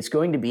 It's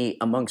going to be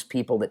amongst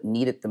people that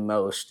need it the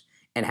most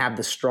and have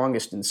the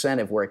strongest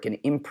incentive where it can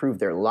improve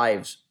their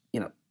lives,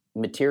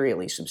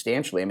 materially,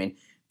 substantially. I mean,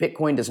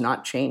 Bitcoin does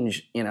not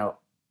change,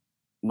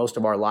 most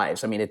of our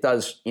lives. I mean, it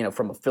does,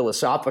 from a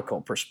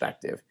philosophical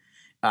perspective.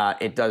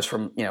 It does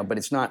but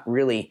it's not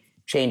really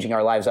changing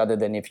our lives other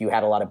than if you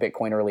had a lot of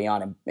Bitcoin early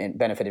on and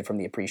benefited from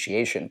the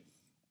appreciation.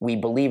 We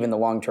believe in the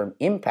long-term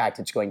impact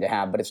it's going to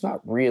have, but it's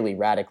not really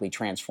radically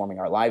transforming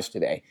our lives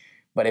today.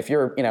 But if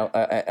you're,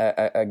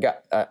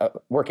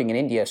 working in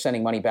India,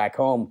 sending money back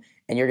home,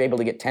 and you're able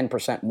to get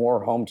 10%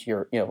 more home to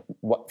your,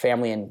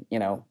 family and,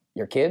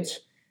 your kids,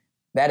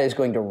 that is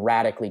going to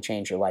radically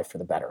change your life for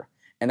the better.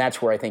 And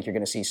that's where I think you're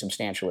going to see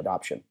substantial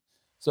adoption.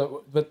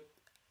 So, but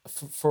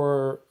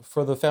for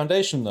the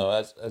foundation, though,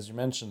 as you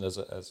mentioned,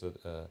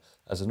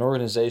 as an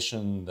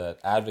organization that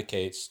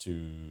advocates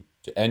to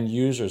end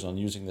users on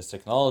using this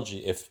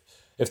technology, if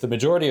the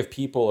majority of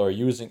people are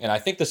using, and I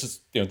think this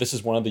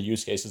is one of the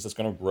use cases that's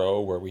going to grow,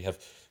 where we have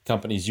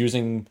companies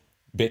using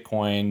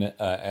Bitcoin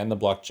and the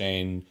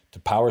blockchain to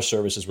power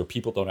services where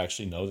people don't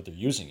actually know that they're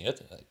using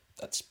it.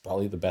 That's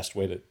probably the best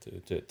way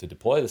to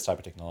deploy this type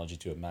of technology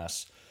to a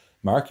mass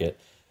market.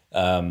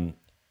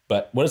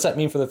 But what does that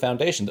mean for the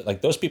foundation?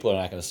 Like, those people are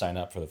not going to sign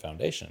up for the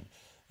foundation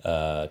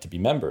to be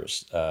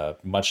members.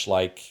 Much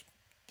like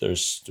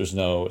there's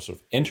no sort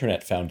of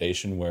internet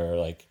foundation where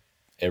like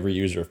every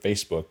user of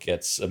Facebook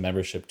gets a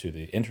membership to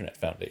the Internet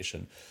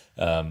Foundation.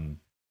 I'm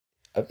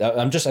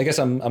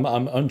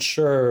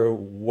unsure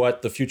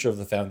what the future of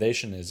the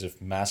foundation is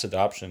if mass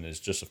adoption is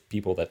just of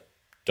people that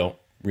don't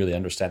really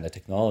understand the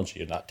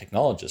technology, or not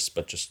technologists,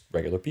 but just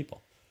regular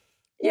people.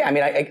 Yeah, I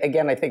mean,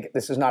 I think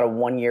this is not a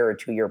 1 year or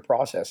 2 year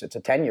process. It's a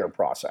 10-year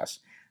process.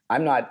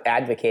 I'm not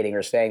advocating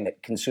or saying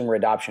that consumer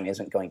adoption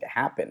isn't going to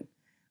happen.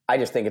 I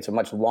just think it's a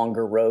much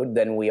longer road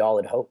than we all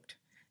had hoped.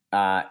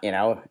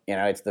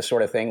 It's the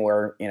sort of thing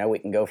where, we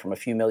can go from a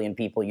few million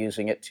people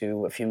using it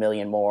to a few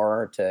million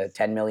more to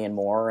 10 million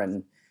more.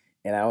 And,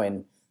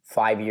 in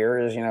 5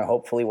 years,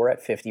 hopefully we're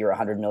at 50 or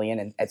 100 million.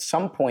 And at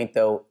some point,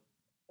 though,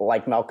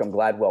 like Malcolm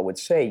Gladwell would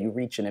say, you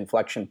reach an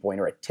inflection point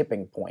or a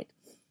tipping point.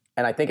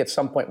 And I think at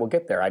some point we'll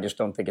get there. I just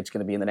don't think it's going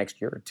to be in the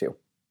next year or two,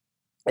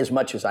 as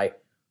much as I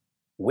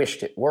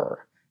wished it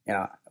were.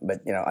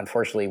 But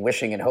unfortunately,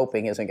 wishing and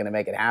hoping isn't going to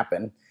make it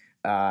happen.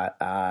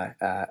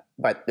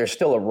 But there's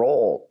still a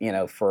role,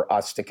 for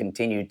us to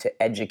continue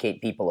to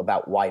educate people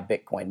about why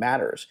Bitcoin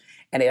matters.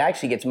 And it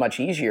actually gets much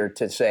easier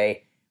to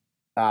say,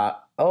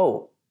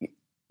 oh,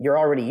 you're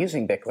already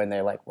using Bitcoin.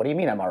 They're like, what do you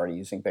mean I'm already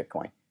using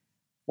Bitcoin?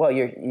 Well,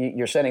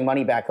 you're sending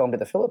money back home to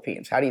the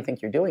Philippines. How do you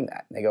think you're doing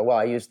that? And they go, well,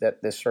 I use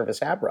this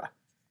service Abra.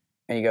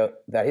 And you go,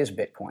 that is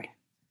Bitcoin.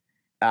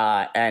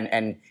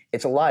 And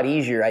it's a lot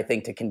easier, I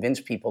think, to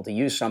convince people to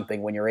use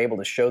something when you're able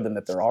to show them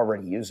that they're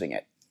already using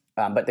it.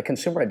 But the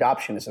consumer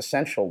adoption is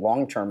essential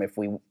long-term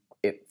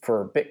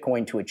for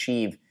Bitcoin to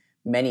achieve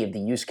many of the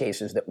use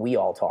cases that we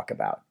all talk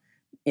about.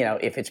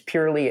 If it's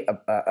purely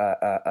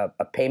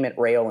a payment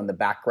rail in the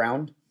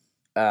background,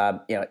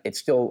 it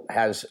still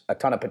has a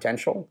ton of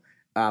potential,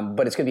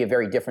 but it's going to be a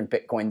very different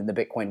Bitcoin than the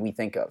Bitcoin we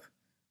think of.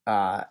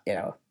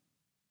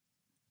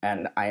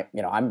 And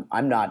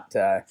I'm not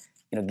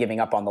giving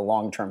up on the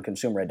long-term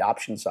consumer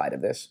adoption side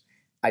of this.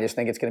 I just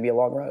think it's going to be a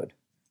long road.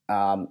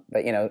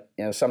 But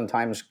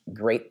sometimes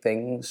great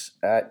things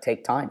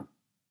take time.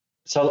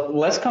 So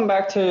let's come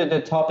back to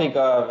the topic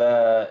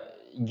of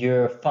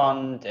your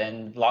fund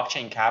and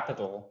blockchain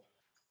capital.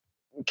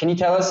 Can you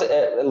tell us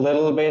a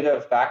little bit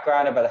of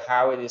background about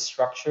how it is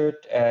structured?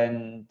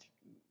 And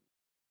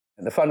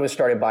the fund was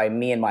started by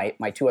me and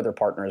my two other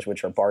partners,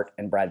 which are Bart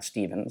and Brad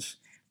Stevens.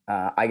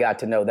 I got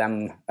to know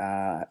them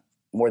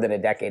more than a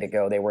decade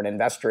ago. They were an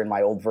investor in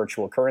my old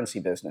virtual currency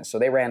business. So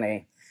they ran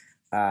a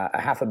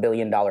 $500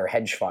 million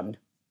hedge fund,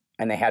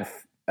 and they had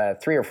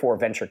 3 or 4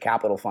 venture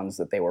capital funds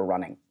that they were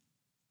running.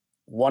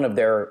 One of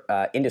their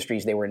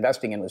industries they were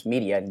investing in was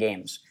media and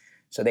games.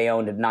 So they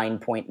owned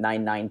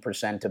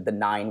 9.99% of the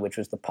Nine, which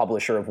was the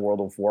publisher of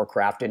World of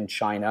Warcraft in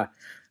China.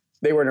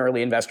 They were an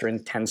early investor in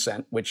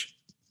Tencent, which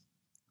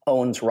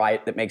owns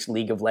Riot, that makes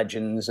League of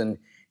Legends. And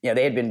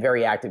they had been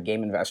very active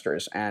game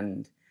investors.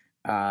 And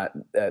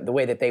the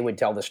way that they would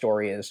tell the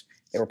story is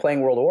they were playing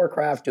World of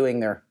Warcraft,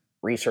 doing their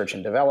research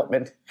and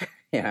development.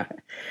 And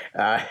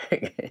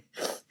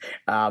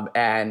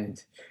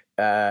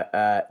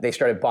they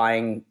started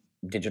buying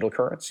digital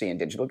currency and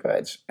digital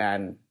goods.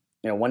 And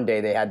one day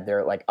they had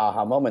their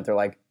aha moment. They're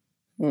like,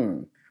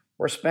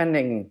 we're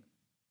spending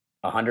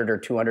 $100 or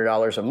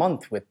 $200 a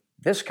month with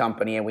this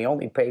company, and we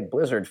only pay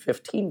Blizzard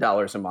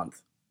 $15 a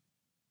month.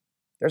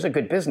 There's a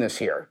good business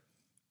here.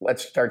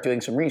 Let's start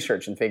doing some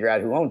research and figure out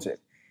who owns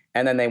it.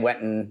 And then they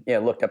went and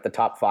looked up the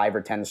top 5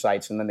 or 10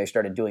 sites, and then they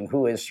started doing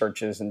who is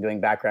searches and doing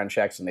background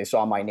checks, and they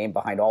saw my name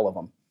behind all of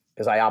them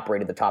because I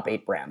operated the top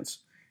 8 brands,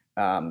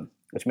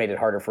 which made it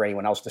harder for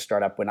anyone else to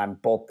start up when I'm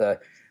both the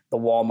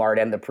Walmart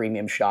and the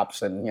premium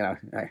shops, and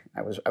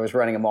I was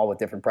running them all with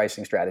different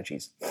pricing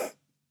strategies.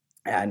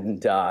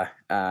 And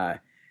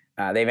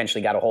they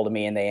eventually got a hold of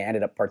me, and they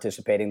ended up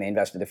participating. They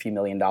invested a few $1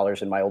 million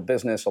in my old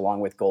business, along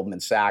with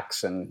Goldman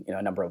Sachs and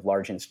a number of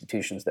large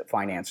institutions that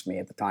financed me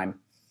at the time.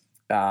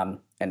 And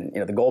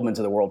the Goldmans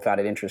of the world found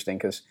it interesting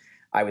because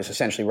I was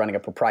essentially running a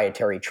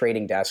proprietary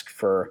trading desk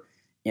for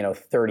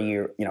 30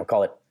 or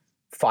call it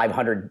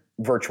 500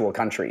 virtual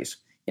countries.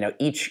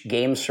 Each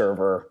game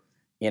server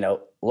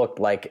looked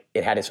like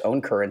it had its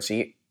own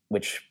currency,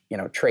 which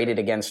traded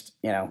against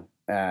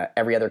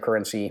every other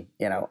currency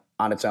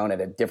on its own at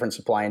a different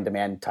supply and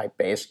demand type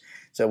base.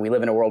 So we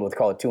live in a world with,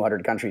 call it,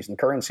 200 countries and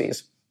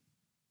currencies.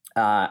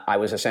 I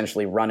was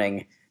essentially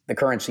running the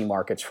currency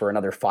markets for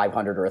another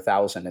 500 or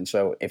 1,000. And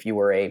so if you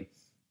were if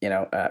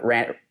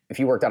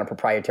you worked on a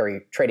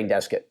proprietary trading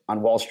desk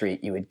on Wall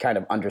Street, you would kind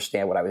of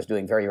understand what I was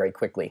doing very, very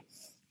quickly.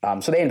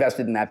 So they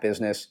invested in that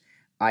business.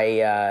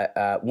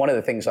 One of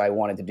the things I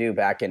wanted to do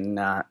back in,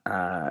 I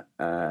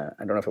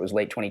don't know if it was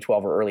late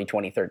 2012 or early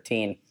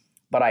 2013,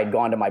 but I had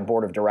gone to my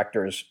board of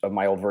directors of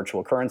my old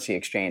virtual currency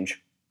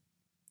exchange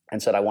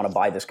and said, I want to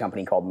buy this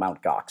company called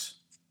Mt. Gox.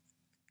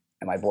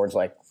 And my board's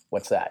like,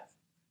 what's that?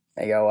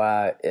 They go,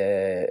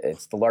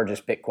 it's the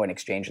largest Bitcoin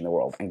exchange in the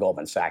world, and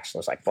Goldman Sachs. I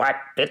was like, what?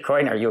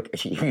 Bitcoin?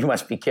 You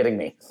must be kidding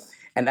me.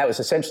 And that was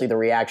essentially the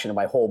reaction of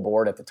my whole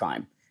board at the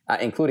time,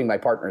 including my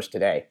partners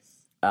today.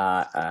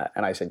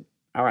 And I said,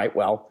 all right,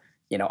 well,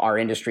 our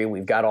industry,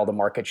 we've got all the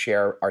market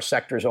share. Our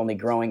sector is only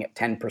growing at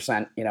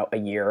 10%, a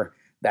year.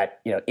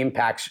 That,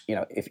 impacts,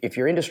 if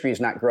your industry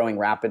is not growing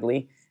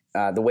rapidly,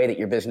 the way that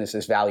your business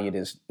is valued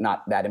is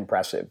not that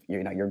impressive.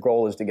 Your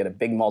goal is to get a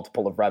big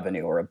multiple of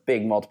revenue or a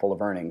big multiple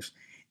of earnings.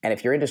 And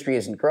if your industry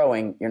isn't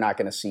growing, you're not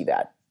going to see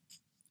that.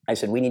 I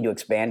said, we need to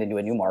expand into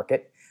a new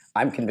market.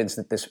 I'm convinced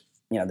that this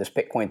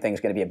Bitcoin thing is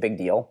going to be a big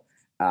deal.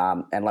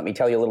 And let me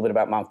tell you a little bit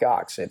about Mt.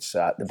 Gox. It's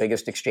the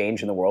biggest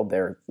exchange in the world.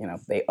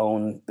 They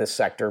own this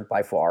sector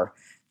by far.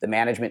 The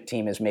management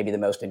team is maybe the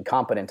most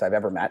incompetent I've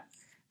ever met.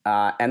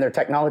 And their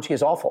technology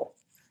is awful.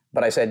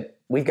 But I said,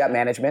 we've got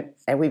management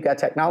and we've got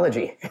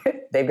technology.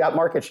 They've got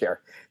market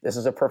share. This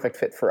is a perfect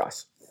fit for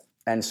us.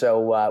 And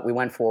so we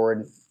went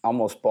forward,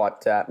 almost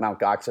bought Mt.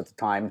 Gox at the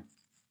time.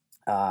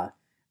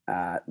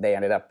 They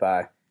ended up,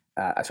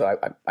 so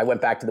I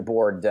went back to the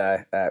board,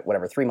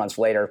 3 months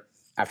later,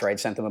 after I'd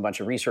sent them a bunch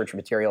of research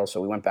material.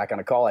 So we went back on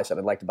a call. I said,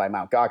 I'd like to buy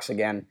Mt. Gox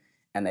again.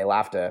 And they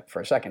laughed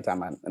for a second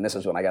time. And this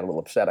is when I got a little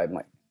upset. I'm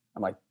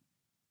like,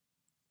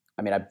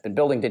 I've been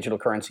building digital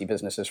currency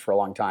businesses for a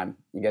long time.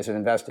 You guys have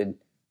invested,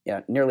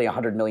 nearly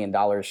 $100 million,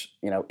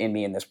 in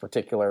me in this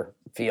particular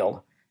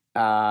field.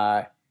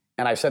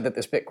 And I said that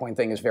this Bitcoin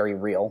thing is very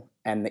real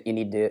and that you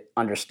need to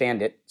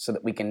understand it so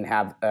that we can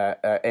have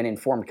an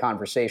informed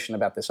conversation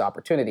about this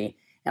opportunity.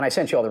 And I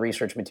sent you all the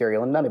research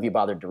material and none of you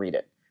bothered to read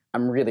it.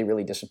 I'm really,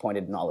 really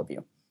disappointed in all of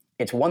you.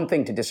 It's one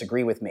thing to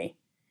disagree with me.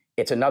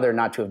 It's another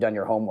not to have done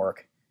your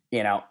homework,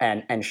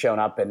 and shown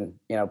up and,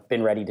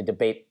 been ready to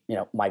debate,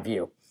 my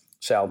view.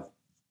 So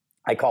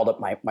I called up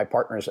my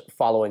partners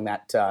following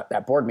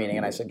that board meeting,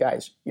 and I said,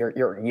 guys,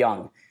 you're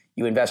young.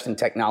 You invest in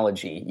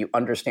technology. You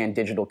understand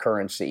digital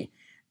currency.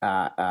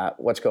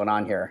 what's going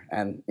on here?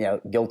 And,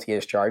 guilty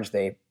as charged.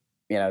 They,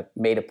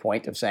 made a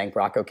point of saying,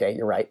 Brock, okay,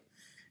 you're right.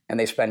 And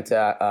they spent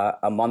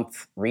a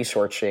month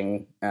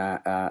researching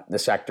the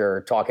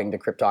sector, talking to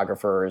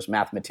cryptographers,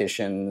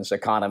 mathematicians,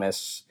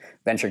 economists,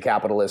 venture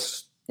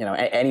capitalists,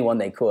 anyone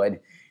they could.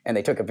 And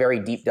they took a very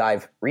deep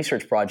dive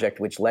research project,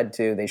 which led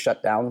to they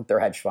shut down their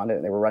hedge fund.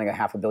 They were running a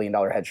 $500 million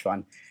hedge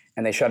fund,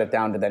 and they shut it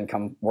down to then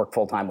come work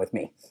full time with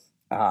me.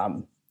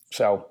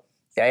 So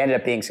I ended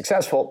up being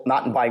successful,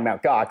 not in buying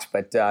Mt. Gox,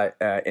 but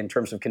in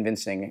terms of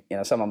convincing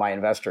some of my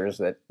investors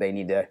that they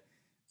need to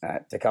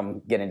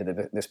come get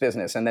into this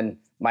business. And then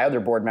my other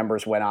board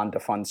members went on to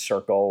fund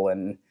Circle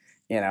and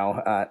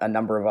a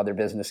number of other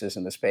businesses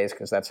in the space,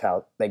 because that's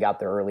how they got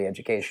their early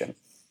education,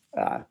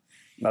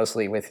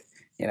 mostly with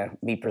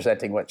me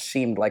presenting what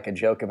seemed like a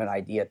joke of an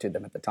idea to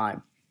them at the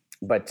time.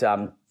 But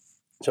so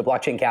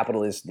Blockchain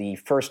Capital is the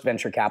first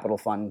venture capital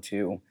fund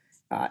to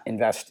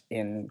invest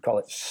in, call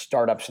it,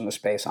 startups in the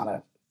space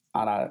on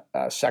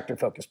a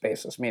sector-focused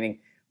basis, meaning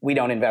we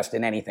don't invest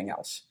in anything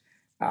else.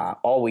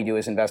 All we do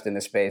is invest in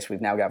this space. We've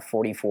now got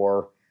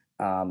 44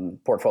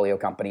 portfolio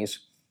companies,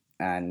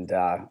 and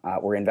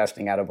we're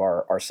investing out of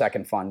our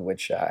second fund,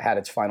 which had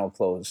its final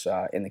close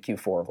in the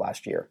Q4 of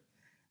last year.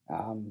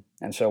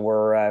 And so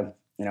we're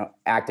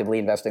actively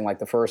investing. Like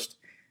the first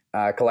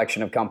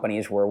collection of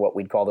companies were what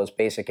we'd call those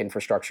basic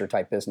infrastructure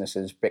type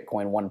businesses,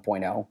 Bitcoin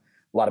 1.0,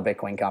 a lot of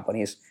Bitcoin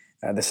companies.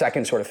 The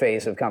second sort of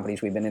phase of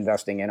companies we've been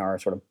investing in are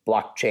sort of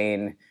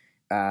blockchain,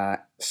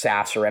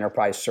 SaaS or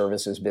enterprise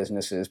services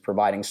businesses,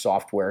 providing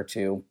software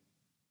to,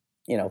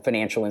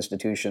 financial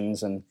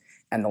institutions and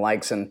the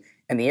likes. And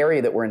the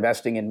area that we're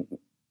investing in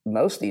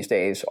most these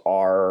days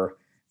are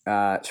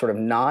sort of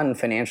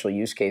non-financial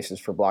use cases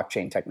for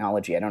blockchain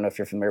technology. I don't know if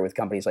you're familiar with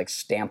companies like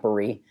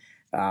Stampery.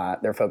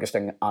 They're focused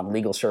on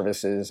legal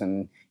services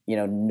and,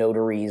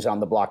 notaries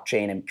on the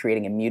blockchain and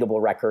creating immutable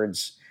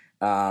records.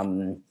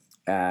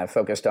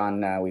 Focused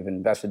on, we've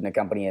invested in a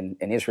company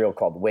in Israel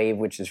called Wave,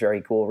 which is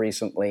very cool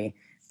recently,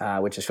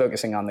 which is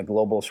focusing on the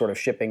global sort of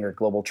shipping or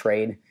global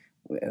trade.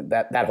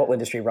 That whole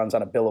industry runs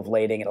on a bill of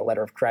lading and a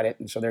letter of credit,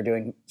 and so they're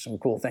doing some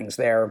cool things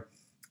there.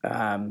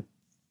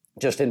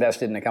 Just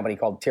invested in a company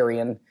called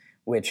Tyrion,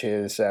 which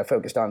is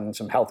focused on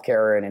some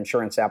healthcare and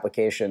insurance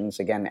applications,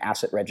 again,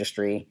 asset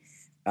registry.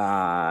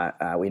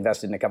 We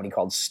invested in a company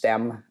called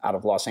STEM out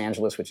of Los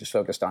Angeles, which is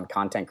focused on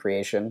content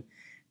creation.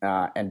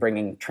 And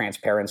bringing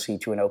transparency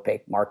to an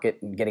opaque market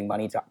and getting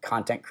money to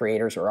content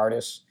creators or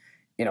artists,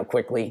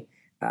 quickly,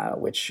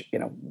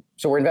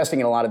 so we're investing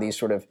in a lot of these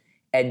sort of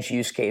edge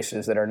use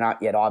cases that are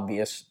not yet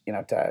obvious,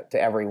 to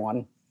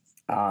everyone.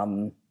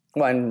 When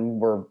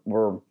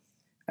you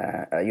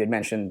had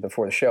mentioned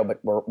before the show, but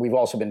we've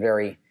also been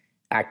very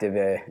active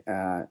in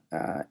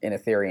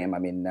Ethereum. I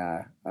mean,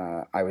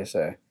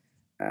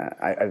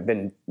 I've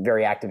been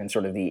very active in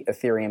sort of the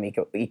Ethereum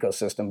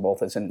ecosystem,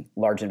 both as a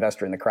large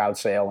investor in the crowd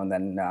sale and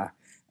then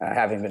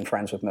having been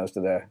friends with most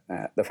of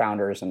the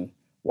founders and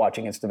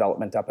watching its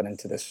development up and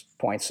into this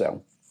point.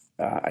 So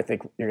I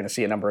think you're going to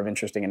see a number of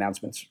interesting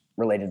announcements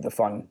related to the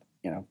fund,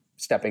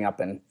 stepping up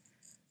and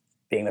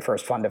being the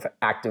first fund to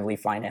actively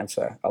finance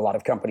a lot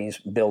of companies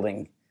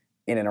building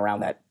in and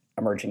around that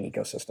emerging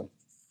ecosystem.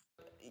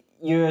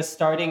 You're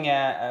starting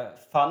a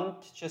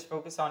fund to just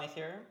focus on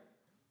Ethereum?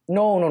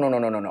 No.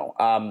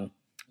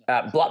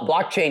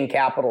 Blockchain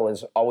Capital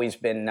has always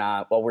been,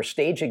 we're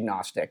stage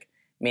agnostic,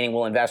 meaning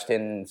we'll invest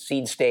in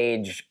seed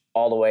stage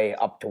all the way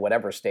up to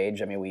whatever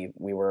stage. I mean,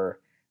 we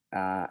were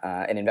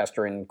an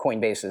investor in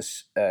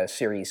Coinbase's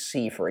Series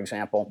C, for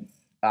example.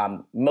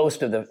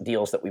 Most of the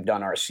deals that we've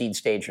done are seed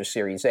stage or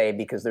Series A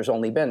because there's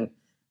only been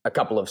a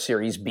couple of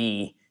Series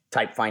B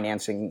type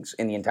financings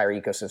in the entire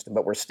ecosystem,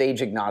 but we're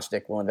stage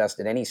agnostic. We'll invest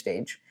at any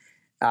stage.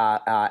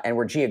 And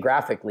we're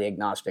geographically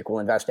agnostic. We'll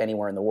invest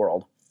anywhere in the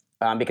world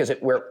because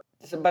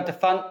But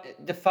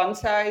the fund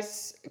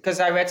size, because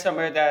I read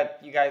somewhere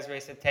that you guys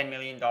raised a $10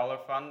 million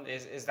fund.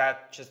 Is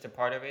that just a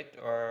part of it,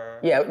 or?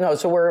 Yeah, no.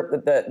 So we're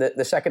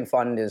the second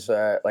fund is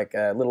like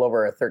a little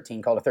over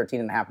called a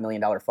 $13.5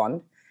 million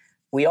fund.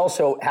 We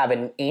also have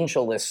an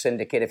AngelList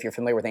syndicate, if you're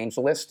familiar with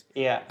AngelList.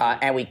 Yeah.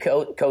 And we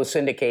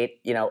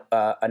co-syndicate,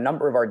 a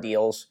number of our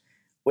deals,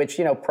 which,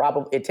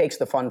 probably it takes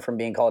the fund from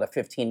being called a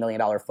 $15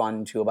 million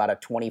fund to about a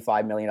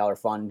 $25 million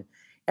fund.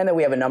 And then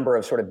we have a number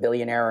of sort of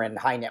billionaire and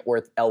high net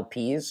worth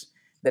LPs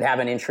that have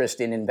an interest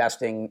in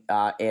investing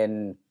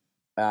in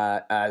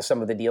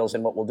some of the deals.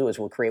 And what we'll do is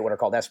we'll create what are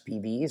called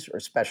SPVs, or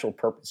special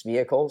purpose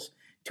vehicles,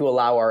 to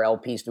allow our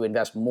LPs to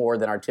invest more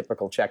than our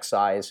typical check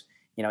size.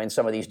 In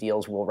some of these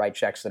deals, we'll write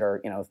checks that are,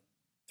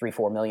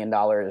 $3-4 million.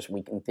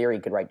 We, in theory,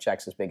 could write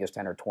checks as big as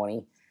 10 or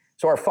 20.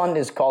 So our fund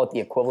is, call it, the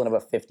equivalent of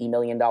a $50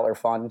 million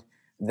fund,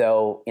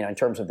 though, in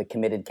terms of the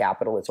committed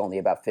capital, it's only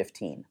about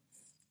 15.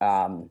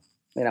 And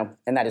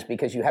that is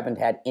because you haven't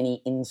had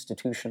any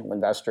institutional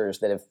investors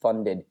that have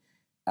funded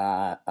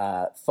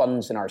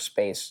funds in our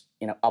space,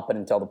 up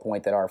until the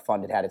point that our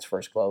fund had its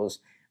first close.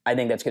 I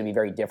think that's going to be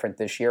very different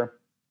this year.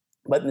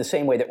 But in the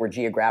same way that we're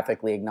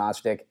geographically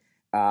agnostic,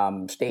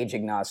 stage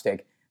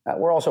agnostic,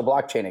 we're also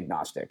blockchain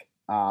agnostic.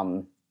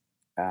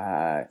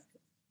 But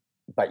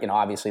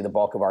obviously the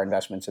bulk of our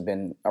investments have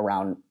been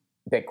around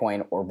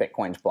Bitcoin or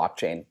Bitcoin's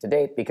blockchain to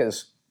date,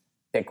 because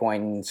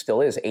Bitcoin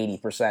still is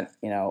 80%,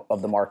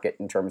 of the market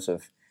in terms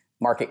of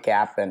market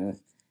cap, and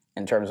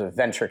in terms of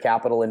venture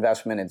capital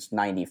investment, it's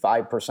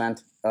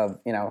 95% of,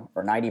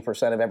 or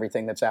 90% of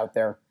everything that's out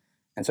there.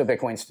 And so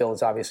Bitcoin still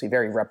is obviously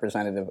very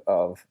representative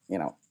of,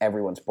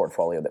 everyone's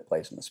portfolio that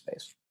plays in the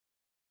space.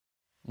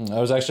 I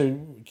was actually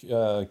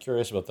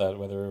curious about that,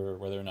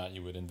 whether or not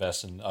you would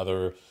invest in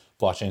other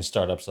blockchain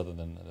startups other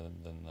than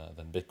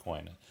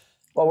Bitcoin.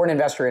 Well, we're an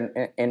investor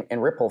in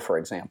Ripple, for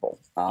example.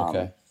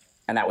 Okay.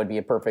 And that would be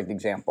a perfect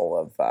example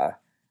of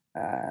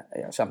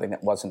something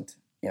that wasn't,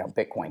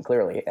 Bitcoin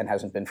clearly, and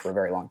hasn't been for a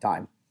very long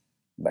time.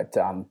 But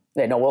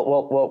we're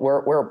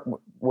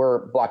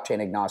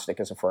blockchain agnostic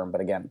as a firm. But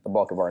again, the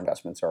bulk of our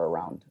investments are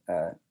around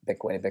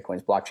Bitcoin and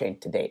Bitcoin's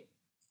blockchain to date.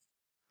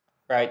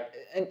 Right.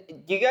 And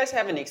do you guys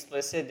have an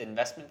explicit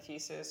investment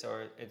thesis,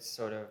 or it's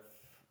sort of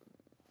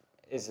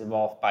is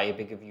evolved by a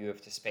bigger view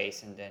of the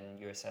space and then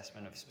your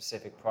assessment of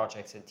specific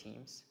projects and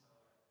teams?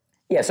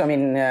 Yes, I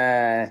mean,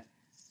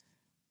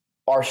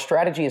 our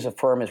strategy as a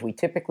firm is we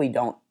typically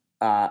don't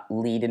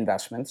lead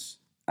investments.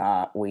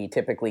 We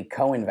typically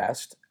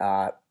co-invest,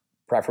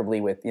 preferably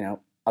with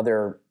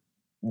other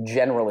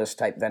generalist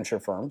type venture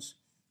firms,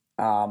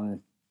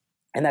 and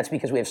that's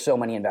because we have so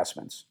many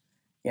investments.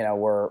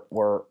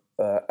 We're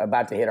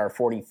about to hit our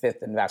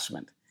 45th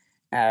investment,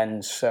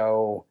 and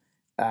so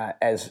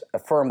as a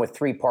firm with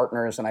 3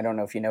 partners, and I don't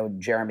know if you know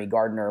Jeremy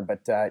Gardner,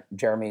 but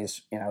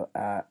Jeremy's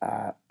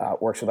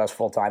works with us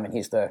full time, and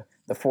he's the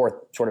 4th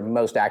sort of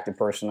most active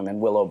person, and then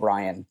Will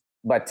O'Brien.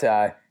 But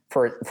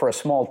for a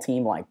small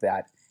team like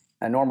that,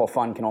 a normal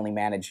fund can only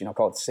manage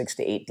call it 6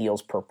 to 8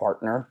 deals per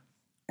partner,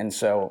 and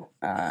so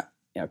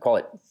call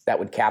it that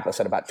would cap us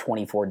at about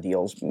 24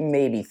 deals,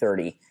 maybe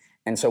 30.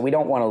 And so we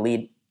don't want to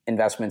lead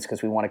investments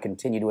because we want to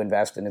continue to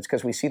invest, and it's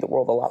because we see the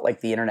world a lot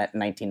like the internet in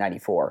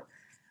 1994.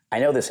 I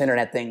know this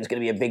internet thing is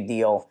going to be a big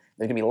deal.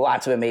 There's going to be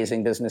lots of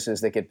amazing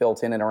businesses that get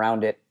built in and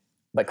around it.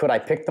 But could I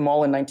pick them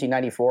all in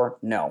 1994?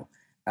 No.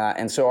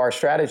 And so our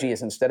strategy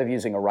is, instead of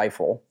using a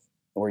rifle,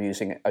 we're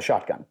using a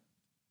shotgun.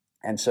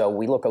 And so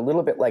we look a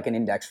little bit like an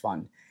index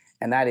fund.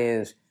 And that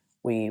is,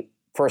 we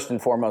first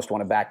and foremost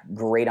want to back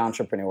great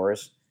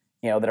entrepreneurs,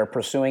 that are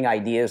pursuing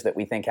ideas that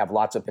we think have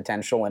lots of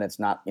potential, and it's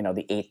not,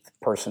 the 8th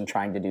person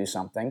trying to do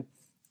something,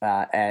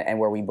 and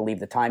where we believe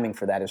the timing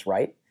for that is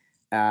right.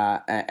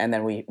 And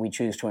then we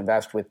choose to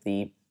invest with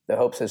the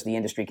hopes, as the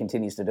industry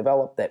continues to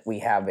develop, that we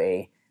have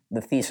the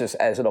thesis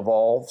as it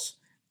evolves.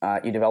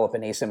 You develop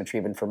an asymmetry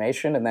of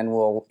information, and then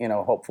we'll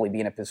hopefully be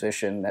in a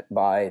position that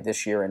by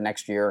this year and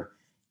next year,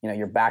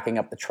 you're backing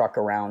up the truck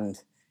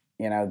around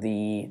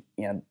the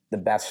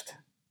best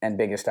and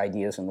biggest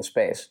ideas in the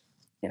space.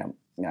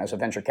 As a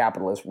venture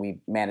capitalist, we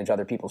manage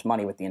other people's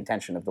money with the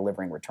intention of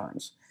delivering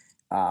returns.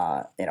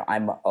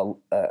 I'm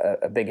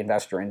a big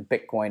investor in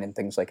Bitcoin and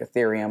things like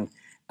Ethereum,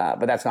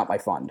 but that's not my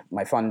fund.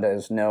 My fund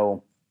does there's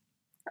no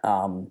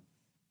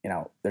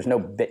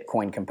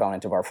Bitcoin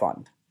component of our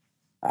fund.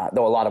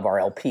 Though a lot of our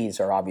LPs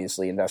are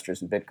obviously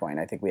investors in Bitcoin.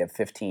 I think we have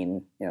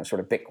 15,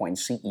 sort of Bitcoin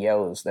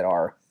CEOs that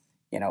are,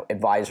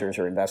 advisors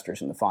or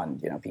investors in the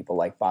fund. People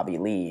like Bobby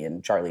Lee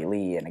and Charlie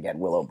Lee, and again,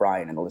 Will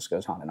O'Brien, and the list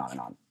goes on and on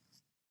and on.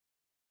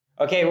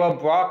 Okay, well,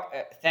 Brock,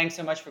 thanks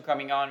so much for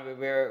coming on.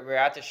 We're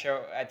at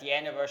the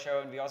end of our show,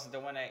 and we also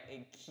don't want to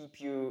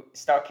keep you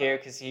stuck here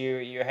because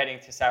you're heading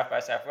to South by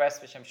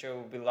Southwest, which I'm sure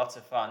will be lots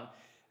of fun.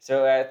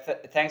 So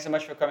thanks so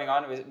much for coming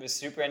on. It was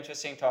super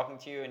interesting talking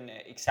to you, and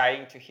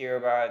exciting to hear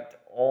about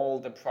all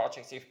the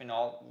projects you've been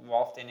all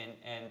involved in,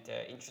 and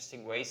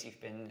interesting ways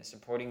you've been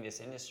supporting this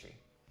industry.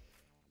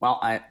 Well,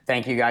 I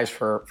thank you guys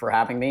for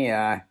having me.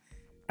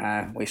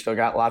 We still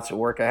got lots of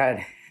work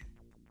ahead.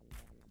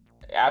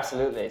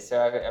 Absolutely. So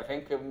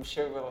I'm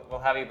sure we'll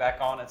have you back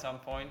on at some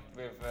point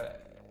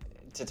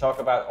to talk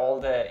about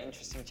all the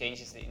interesting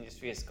changes the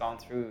industry has gone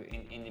through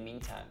in the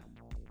meantime.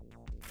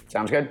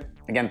 Sounds good.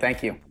 Again,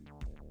 thank you.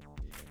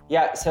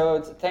 Yeah, so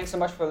thanks so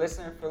much for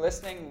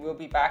listening. We'll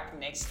be back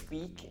next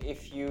week.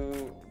 If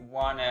you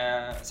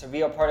so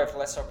we are part of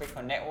Let's Talk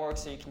Bitcoin Network,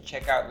 so you can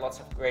check out lots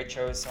of great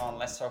shows on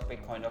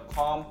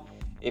letstalkbitcoin.com.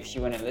 If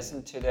you want to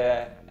listen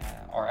to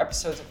our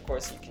episodes, of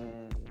course, you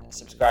can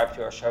subscribe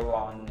to our show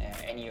on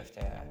any of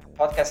the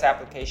podcast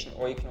application,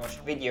 or you can watch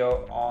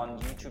video on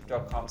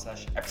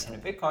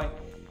youtube.com/epicenterbitcoin.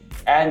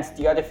 And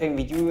the other thing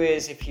we do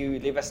is, if you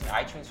leave us an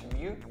iTunes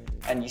review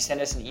and you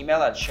send us an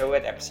email at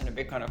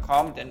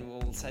show@epicenterbitcoin.com, then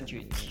we'll send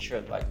you a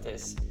t-shirt like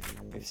this.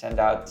 We've sent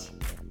out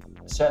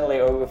certainly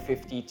over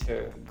 50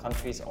 to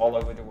countries all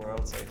over the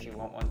world, so if you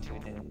want one too,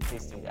 then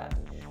please do that.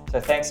 So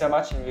thanks so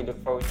much, and we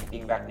look forward to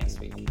being back next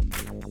week.